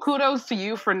 so kudos to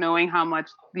you for knowing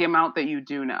the amount that you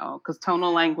do know, because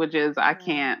tonal languages I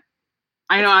can't.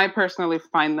 I know I personally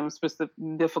find them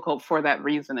difficult for that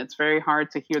reason. It's very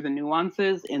hard to hear the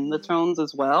nuances in the tones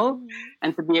as well,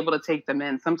 and to be able to take them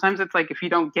in. Sometimes it's like if you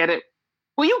don't get it,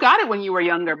 well, you got it when you were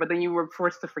younger, but then you were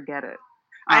forced to forget it.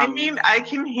 I mean, I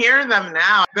can hear them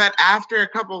now, but after a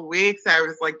couple of weeks, I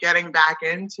was like getting back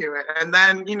into it. And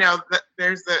then,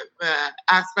 there's the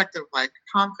aspect of like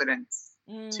confidence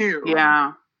too.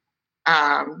 Yeah.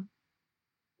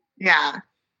 Yeah.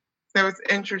 So it's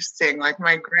interesting. Like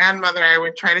my grandmother, I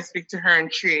would try to speak to her in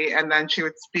Tree, and then she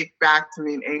would speak back to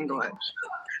me in English.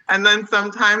 And then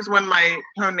sometimes when my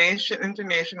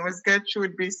intonation was good, she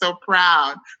would be so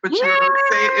proud, but she would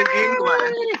say it in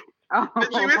English. Oh.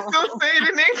 But she would still say it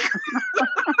in English.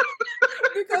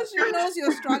 Because she knows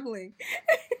you're struggling.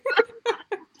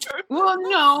 Well,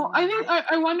 no,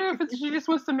 I wonder if she just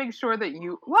wants to make sure that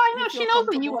you. Well, I know she knows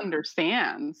that you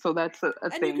understand, so that's a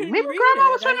thing. Maybe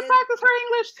Grandma was trying to practice her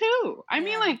English too. I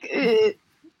mean, like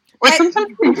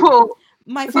sometimes people.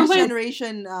 My first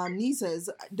generation nieces,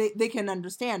 they can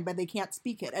understand, but they can't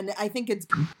speak it, and I think it's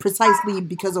precisely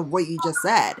because of what you just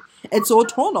said. It's so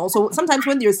tonal, so sometimes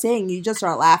when you're saying, you just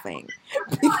start laughing.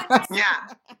 Yeah.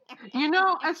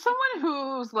 As someone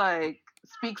who's like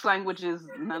speaks languages,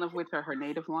 none of which are her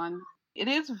native one, it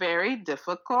is very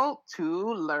difficult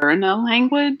to learn a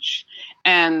language.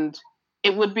 And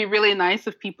it would be really nice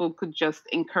if people could just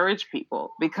encourage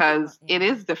people, because it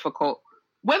is difficult.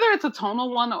 Whether it's a tonal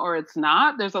one or it's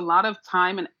not, there's a lot of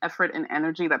time and effort and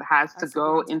energy that has to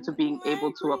go into being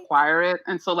able to acquire it.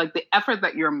 And so like the effort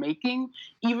that you're making,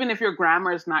 even if your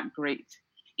grammar is not great,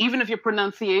 even if your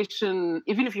pronunciation,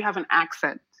 even if you have an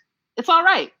accent, it's all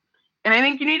right. And I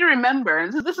think you need to remember,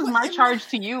 and this is my charge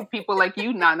to you, people like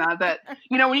you, Nana, that,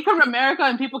 when you come to America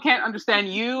and people can't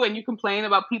understand you and you complain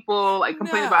about people, like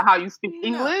complain about how you speak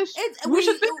English, we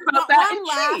should think about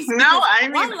that.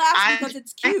 One laughs because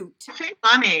it's cute. It's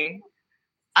funny.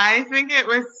 I think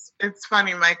it's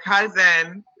funny. My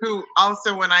cousin, who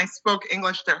also, when I spoke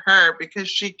English to her, because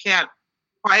she can't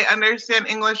quite understand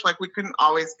English, like we couldn't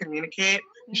always communicate.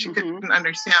 She couldn't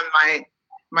understand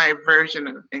my version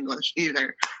of English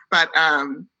either. But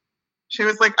she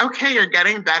was like, okay, you're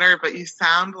getting better, but you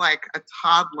sound like a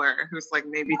toddler who's like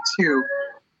maybe 2,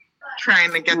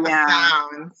 trying to get the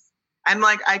sounds. And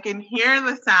like, I can hear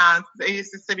the sounds. I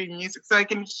used to study music, so I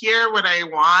can hear what I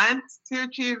want to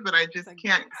achieve, but I just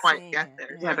can't quite get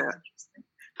there. So interesting.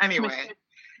 Anyway.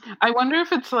 I wonder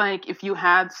if it's like, if you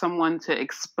had someone to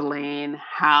explain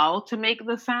how to make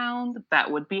the sound, that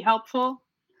would be helpful.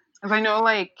 Because I know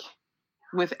like,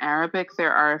 with Arabic,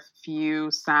 there are a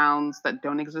few sounds that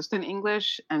don't exist in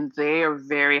English, and they are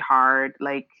very hard.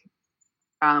 Like,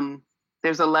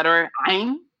 there's a letter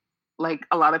Ain, like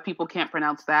a lot of people can't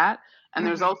pronounce that. And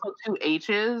there's also 2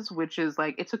 H's, which is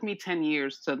like, it took me 10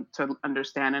 years to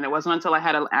understand. And it wasn't until I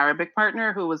had an Arabic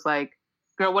partner who was like,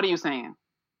 girl, what are you saying?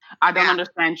 I don't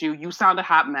understand you. You sound a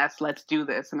hot mess. Let's do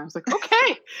this. And I was like,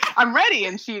 okay, I'm ready.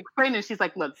 And she explained it. She's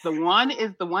like, look, the one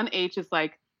H is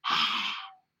like,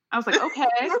 I was like, okay.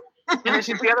 And then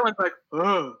the other one's like,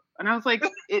 ugh. And I was like,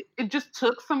 it just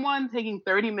took someone taking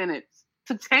 30 minutes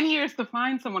to 10 years to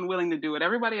find someone willing to do it.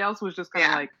 Everybody else was just kind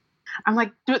of like, I'm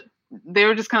like, dude, they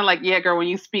were just kind of like, yeah, girl, when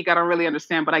you speak, I don't really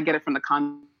understand, but I get it from the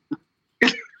context.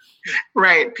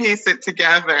 Right. Piece it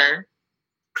together.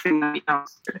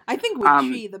 I think with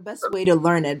Tree, the best way to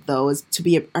learn it, though, is to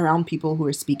be around people who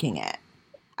are speaking it.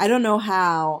 I don't know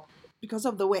how, because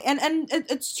of the way, and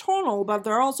it's tonal, but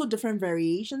there are also different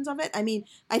variations of it. I mean,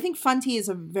 I think Fanti is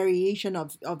a variation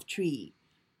of Tree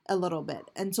a little bit.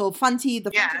 And so Fanti,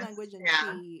 the Fanti language and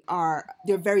Tree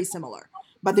they're very similar,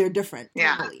 but they're different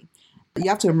totally. You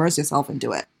have to immerse yourself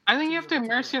into it. I think you have to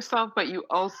immerse yourself, but you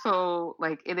also,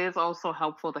 like, it is also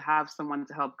helpful to have someone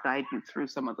to help guide you through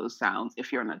some of those sounds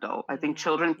if you're an adult. I think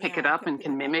children pick it up and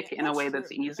can mimic in a way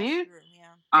that's easy.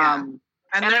 And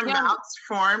their mouths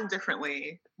form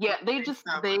differently. Yeah, language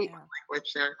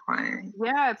they're acquiring.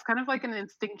 Yeah, it's kind of like an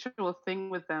instinctual thing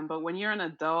with them. But when you're an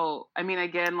adult, I mean,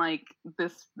 again, like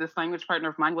this language partner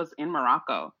of mine was in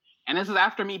Morocco. And this is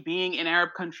after me being in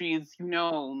Arab countries,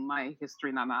 my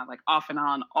history, Nana, like off and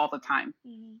on all the time.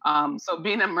 Mm-hmm. So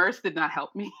being immersed did not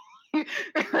help me.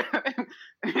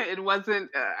 It wasn't,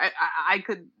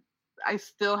 I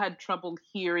still had trouble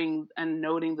hearing and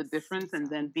noting the difference, and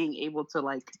then being able to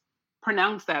like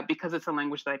pronounce that because it's a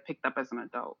language that I picked up as an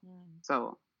adult.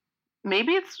 So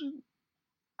maybe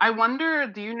I wonder,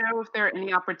 do you know if there are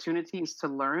any opportunities to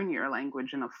learn your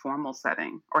language in a formal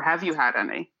setting, or have you had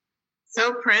any?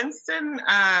 So Princeton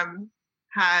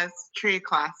has tree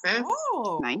classes.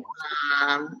 Oh, Nice.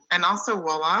 And also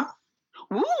Wolof.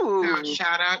 Ooh. So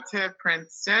shout out to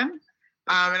Princeton.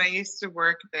 And I used to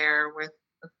work there with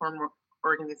a former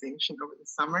organization over the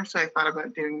summer, so I thought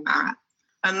about doing that.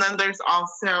 And then there's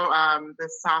also the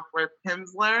software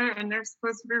Pimsleur, and they're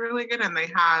supposed to be really good, and they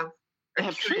have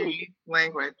a tree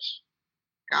language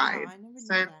guide.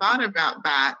 So I thought about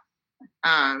that.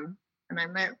 And I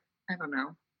don't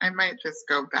know, I might just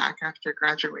go back after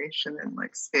graduation and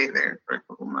like stay there for a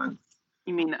couple months.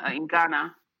 You mean in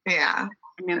Ghana? Yeah.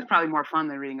 I mean, it's probably more fun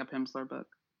than reading a Pimsleur book.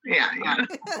 Yeah.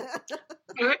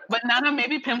 But Nana,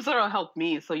 maybe Pimsleur will help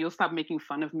me, so you'll stop making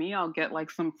fun of me. I'll get like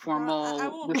some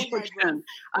formal description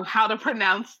of how to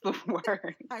pronounce the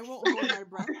word. I won't hold my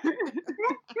breath.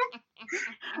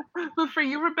 But for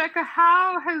you, Rebecca,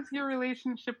 how has your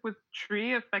relationship with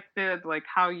tree affected like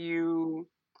how your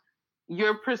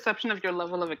perception of your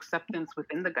level of acceptance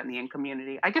within the Ghanaian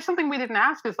community? I guess something we didn't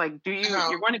ask is like, you're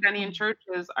going to Ghanaian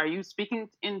churches, are you speaking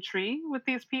in tree with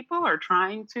these people or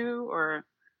trying to, or?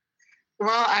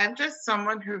 Well, I'm just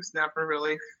someone who's never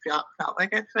really felt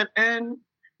like I fit in,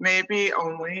 maybe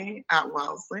only at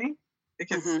Wellesley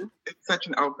because it's such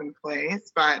an open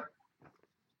place, but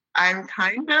I'm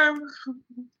kind of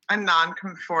a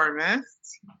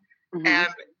nonconformist and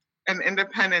an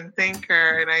independent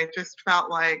thinker, and I just felt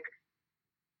like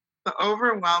the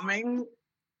overwhelming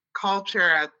culture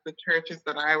at the churches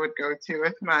that I would go to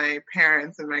with my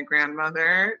parents and my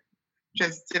grandmother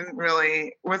just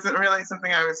wasn't really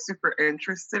something I was super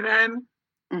interested in.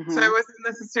 So I wasn't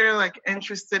necessarily like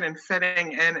interested in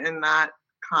fitting in that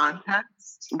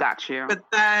context. Got you. But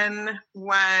then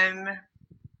when,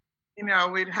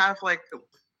 we'd have like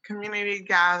community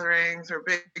gatherings or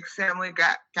big family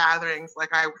gatherings,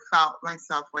 like I felt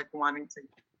myself like wanting to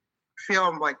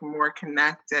feel like more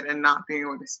connected, and not being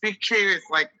able to speak tree is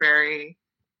like very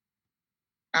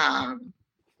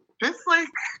just like,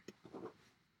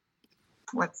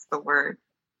 what's the word,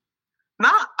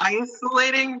 not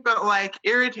isolating but like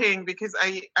irritating, because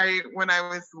I when I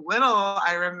was little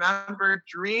I remember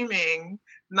dreaming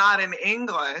not in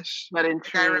English but in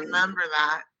tree. I remember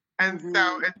that, and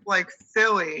so it's like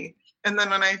silly. And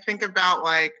then when I think about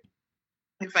like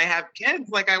if I have kids,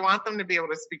 like I want them to be able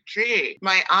to speak tree.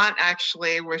 My aunt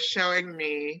actually was showing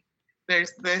me,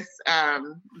 there's this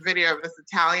video of this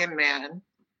Italian man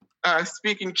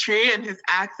speaking tree, and his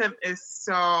accent is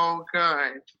so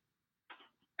good.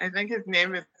 I think his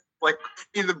name is like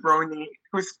the Brony,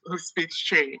 who speaks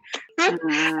tree. And like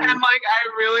I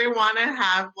really want to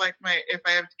have like if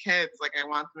I have kids, like I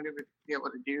want them to be able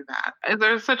to do that. Is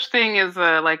there such thing as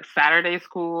a like Saturday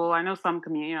school? I know some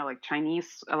community, like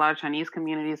a lot of Chinese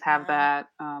communities have that.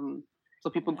 So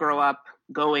people grow up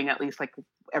going at least like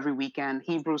every weekend.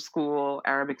 Hebrew school,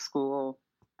 Arabic school.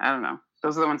 I don't know.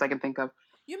 Those are the ones I can think of.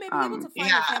 You may be able to find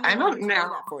a family member to do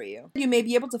that for you. You may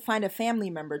be able to find a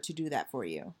family member to do that for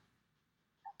you.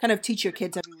 Kind of teach your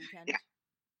kids every weekend. Yeah.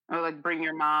 Or like bring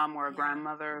your mom or a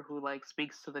grandmother who like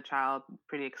speaks to the child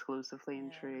pretty exclusively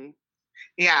in tree.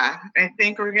 Yeah, I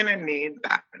think we're going to need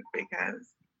that because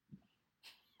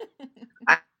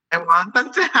I want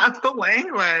them to have the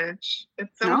language.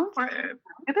 It's so important.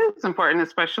 It is important,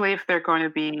 especially if they're going to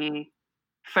be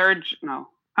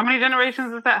how many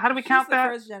generations is that? How do we count that?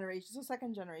 First generation. It's the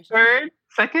second generation. Third?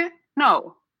 Second?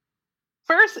 No.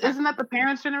 First, isn't that the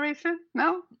parents' generation?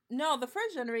 No? No, the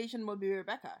first generation would be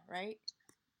Rebecca, right?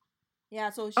 Yeah,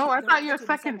 so I thought you were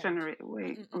second generation.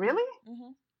 Wait, really?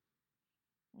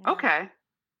 Yeah.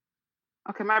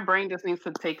 Okay, my brain just needs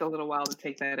to take a little while to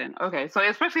take that in. Okay, so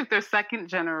especially if they're second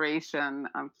generation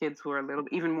kids who are a little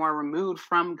even more removed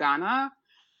from Ghana,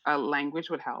 language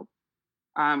would help.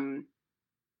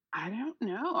 I don't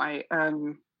know.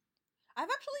 I've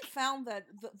actually found that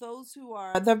those who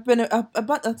are there've been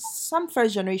some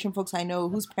first generation folks I know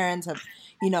whose parents have,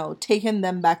 taken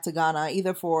them back to Ghana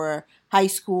either for high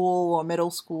school or middle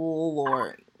school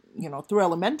or through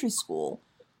elementary school,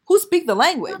 who speak the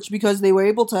language because they were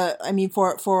able to. I mean,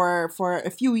 for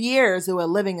a few years they were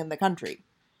living in the country.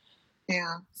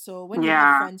 Yeah. So when you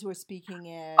have friends who are speaking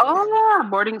in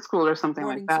boarding school or something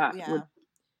like that.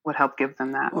 Would help give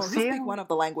them that. Well, we speak one of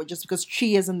the languages because Chi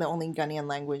isn't the only Ghanaian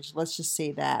language. Let's just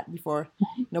say that before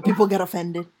people get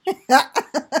offended.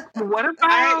 What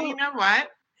about you know what?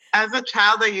 As a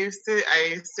child, I used to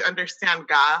understand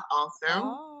Ga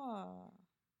also.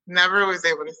 never was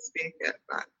able to speak it.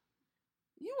 But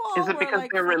you all is it were because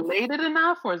like they're related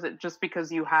enough, or is it just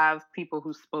because you have people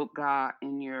who spoke Ga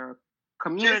in your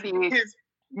community? just because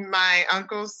my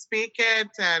uncles speak it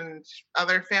and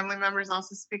other family members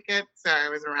also speak it, so I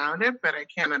was around it, but I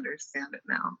can't understand it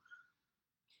now.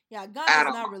 Yeah, Ga At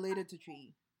is all. not related to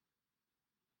Tree.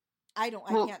 I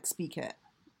Well- can't speak it.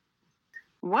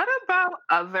 What about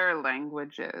other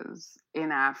languages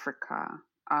in Africa?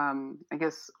 I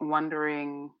guess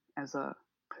wondering as a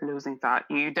closing thought,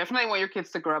 you definitely want your kids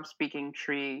to grow up speaking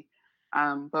Tree.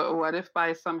 But what if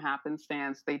by some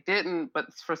happenstance they didn't,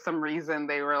 but for some reason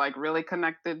they were like really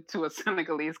connected to a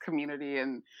Senegalese community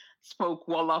and spoke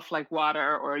Wolof like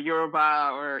water, or Yoruba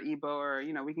or Igbo, or,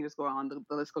 you know, we can just go on,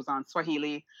 the list goes on,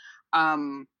 Swahili.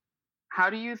 How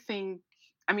do you think,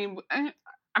 I mean,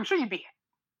 I'm sure you'd be,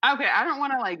 okay, I don't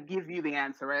want to like give you the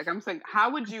answer, right? Like, I'm saying,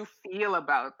 how would you feel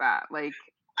about that? Like,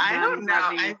 I them don't know.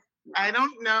 having- I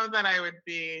don't know that I would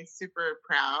be super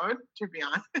proud, to be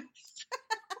honest.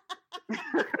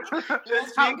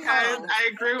 Just How because proud?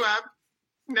 I grew up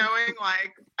knowing,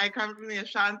 like, I come from the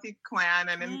Ashanti clan,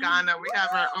 and in Ghana we have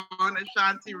our own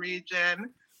Ashanti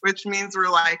region, which means we're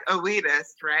like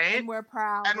elitist, right? And we're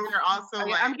proud. And we're also Oh,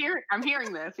 yeah, like, I'm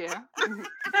hearing this, yeah.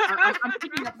 I'm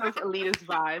picking up those elitist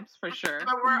vibes for sure.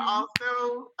 but we're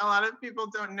also, a lot of people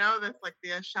don't know this, like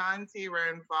the Ashanti were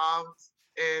involved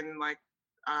in like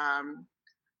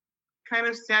kind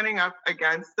of standing up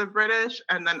against the British,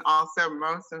 and then also,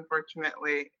 most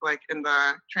unfortunately, like in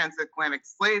the transatlantic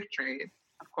slave trade.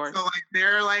 Of course. So like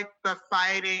they're like the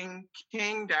fighting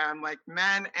kingdom, like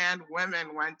men and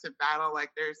women went to battle.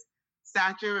 Like there's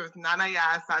statue of Nana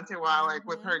Ya Santewa, like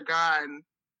with her gun.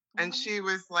 And she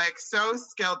was like so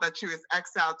skilled that she was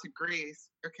exiled to Greece.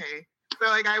 Okay. So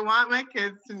like I want my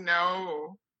kids to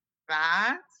know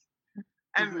that.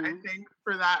 And I think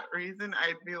for that reason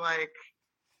I'd be like,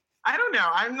 I don't know.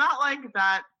 I'm not like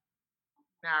that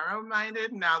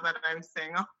narrow-minded now that I'm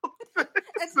saying all of this.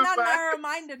 It's not but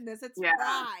narrow-mindedness, it's Yeah.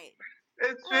 pride.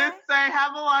 It's just I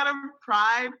have a lot of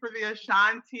pride for the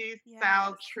Ashanti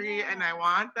style Yes, tree, and yeah. I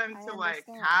want them I to like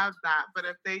understand. have that. But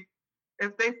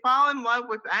if they fall in love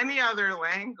with any other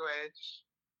language,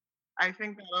 I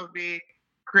think that'll be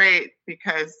great,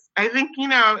 because I think, you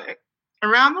know,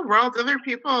 around the world, other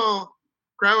people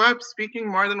grow up speaking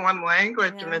more than one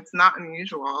language, and Yeah. it's not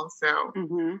unusual. So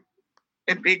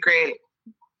it'd be great.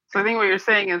 So I think what you're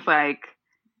saying is like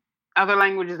other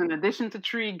languages in addition to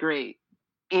Tree, great.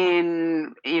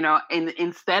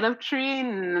 Instead of Tree,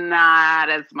 not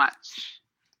as much.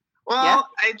 Well, Yeah.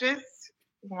 I just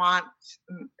want,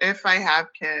 if I have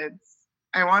kids,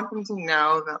 I want them to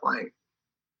know that, like,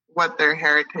 what their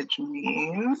heritage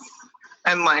means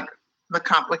and, like, the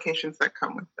complications that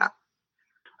come with that.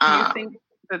 Do you think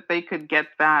that they could get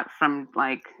that from,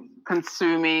 like,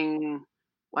 consuming,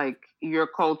 like, your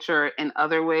culture in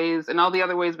other ways, and all the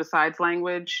other ways besides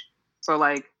language? So,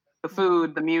 like, the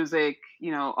food, the music,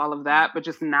 you know, all of that, but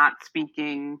just not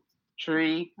speaking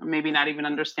Tree, or maybe not even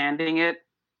understanding it?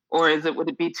 Or would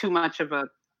it be too much of a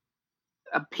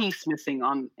piece missing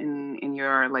in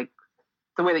your, like,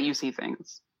 the way that you see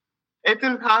things? It's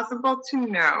impossible to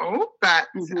know, but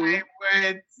I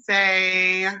would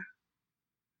say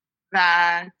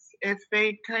that if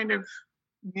they kind of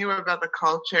knew about the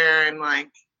culture and,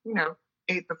 like, you know,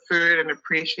 ate the food and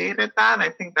appreciated that, I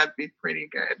think that'd be pretty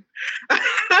good.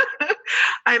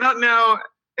 I don't know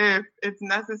if it's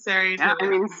necessary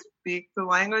to speak the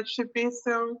language to be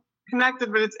so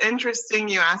connected, but it's interesting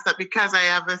you asked that, because I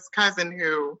have this cousin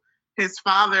who, his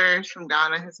father is from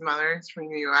Ghana, his mother is from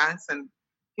the US, and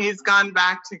he's gone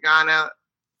back to Ghana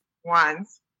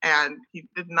once, and he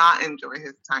did not enjoy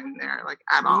his time there, like,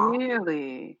 at all.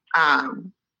 Really? He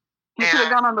And- should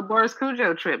have gone on the Boris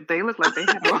Cujo trip. They look like they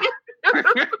had a lot.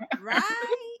 Right?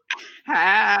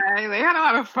 Hi, they had a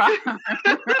lot of fun.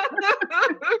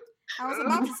 I was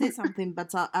about to say something,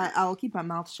 but I'll keep my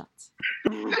mouth shut.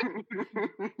 Yeah,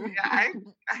 I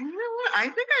you know what? I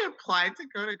think I applied to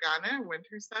go to Ghana in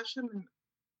winter session, and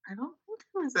I don't think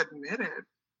I was admitted.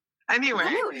 Anyway,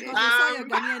 Really? Because they saw your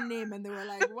Ghanaian name and they were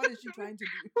like, what is she trying to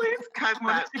do? please cut What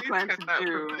that. did you Please plan cut to that do?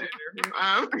 from the interview.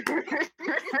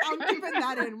 I'm keeping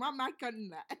that in. Why am I cutting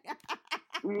that?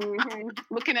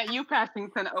 Looking at you,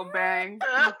 Passington Obang.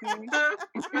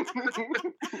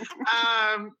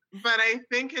 But I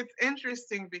think it's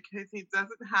interesting because he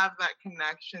doesn't have that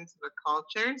connection to the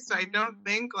culture. So I don't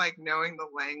think, like, knowing the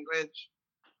language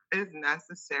is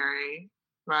necessary.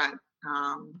 But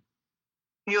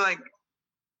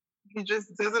he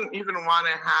just doesn't even want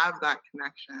to have that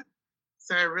connection.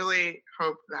 So I really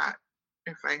hope that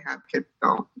if I have kids,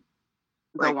 they'll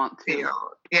They want to.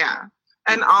 feel, yeah.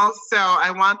 And also,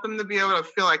 I want them to be able to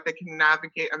feel like they can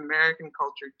navigate American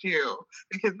culture too,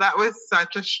 because that was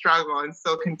such a struggle and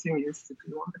still continues to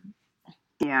be one.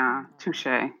 Yeah,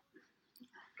 touche.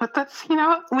 But that's,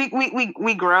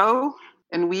 we grow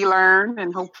and we learn,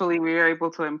 and hopefully we are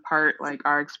able to impart like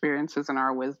our experiences and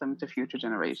our wisdom to future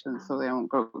generations so they don't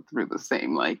go through the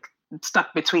same like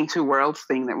stuck between two worlds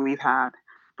thing that we've had.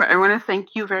 But I want to thank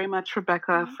you very much,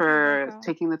 Rebecca, for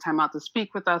taking the time out to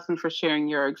speak with us and for sharing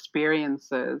your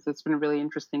experiences. It's been really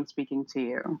interesting speaking to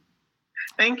you.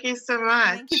 Thank you so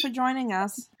much. Thank you for joining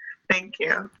us. Thank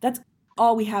you. That's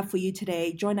all we have for you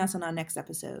today. Join us on our next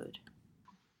episode.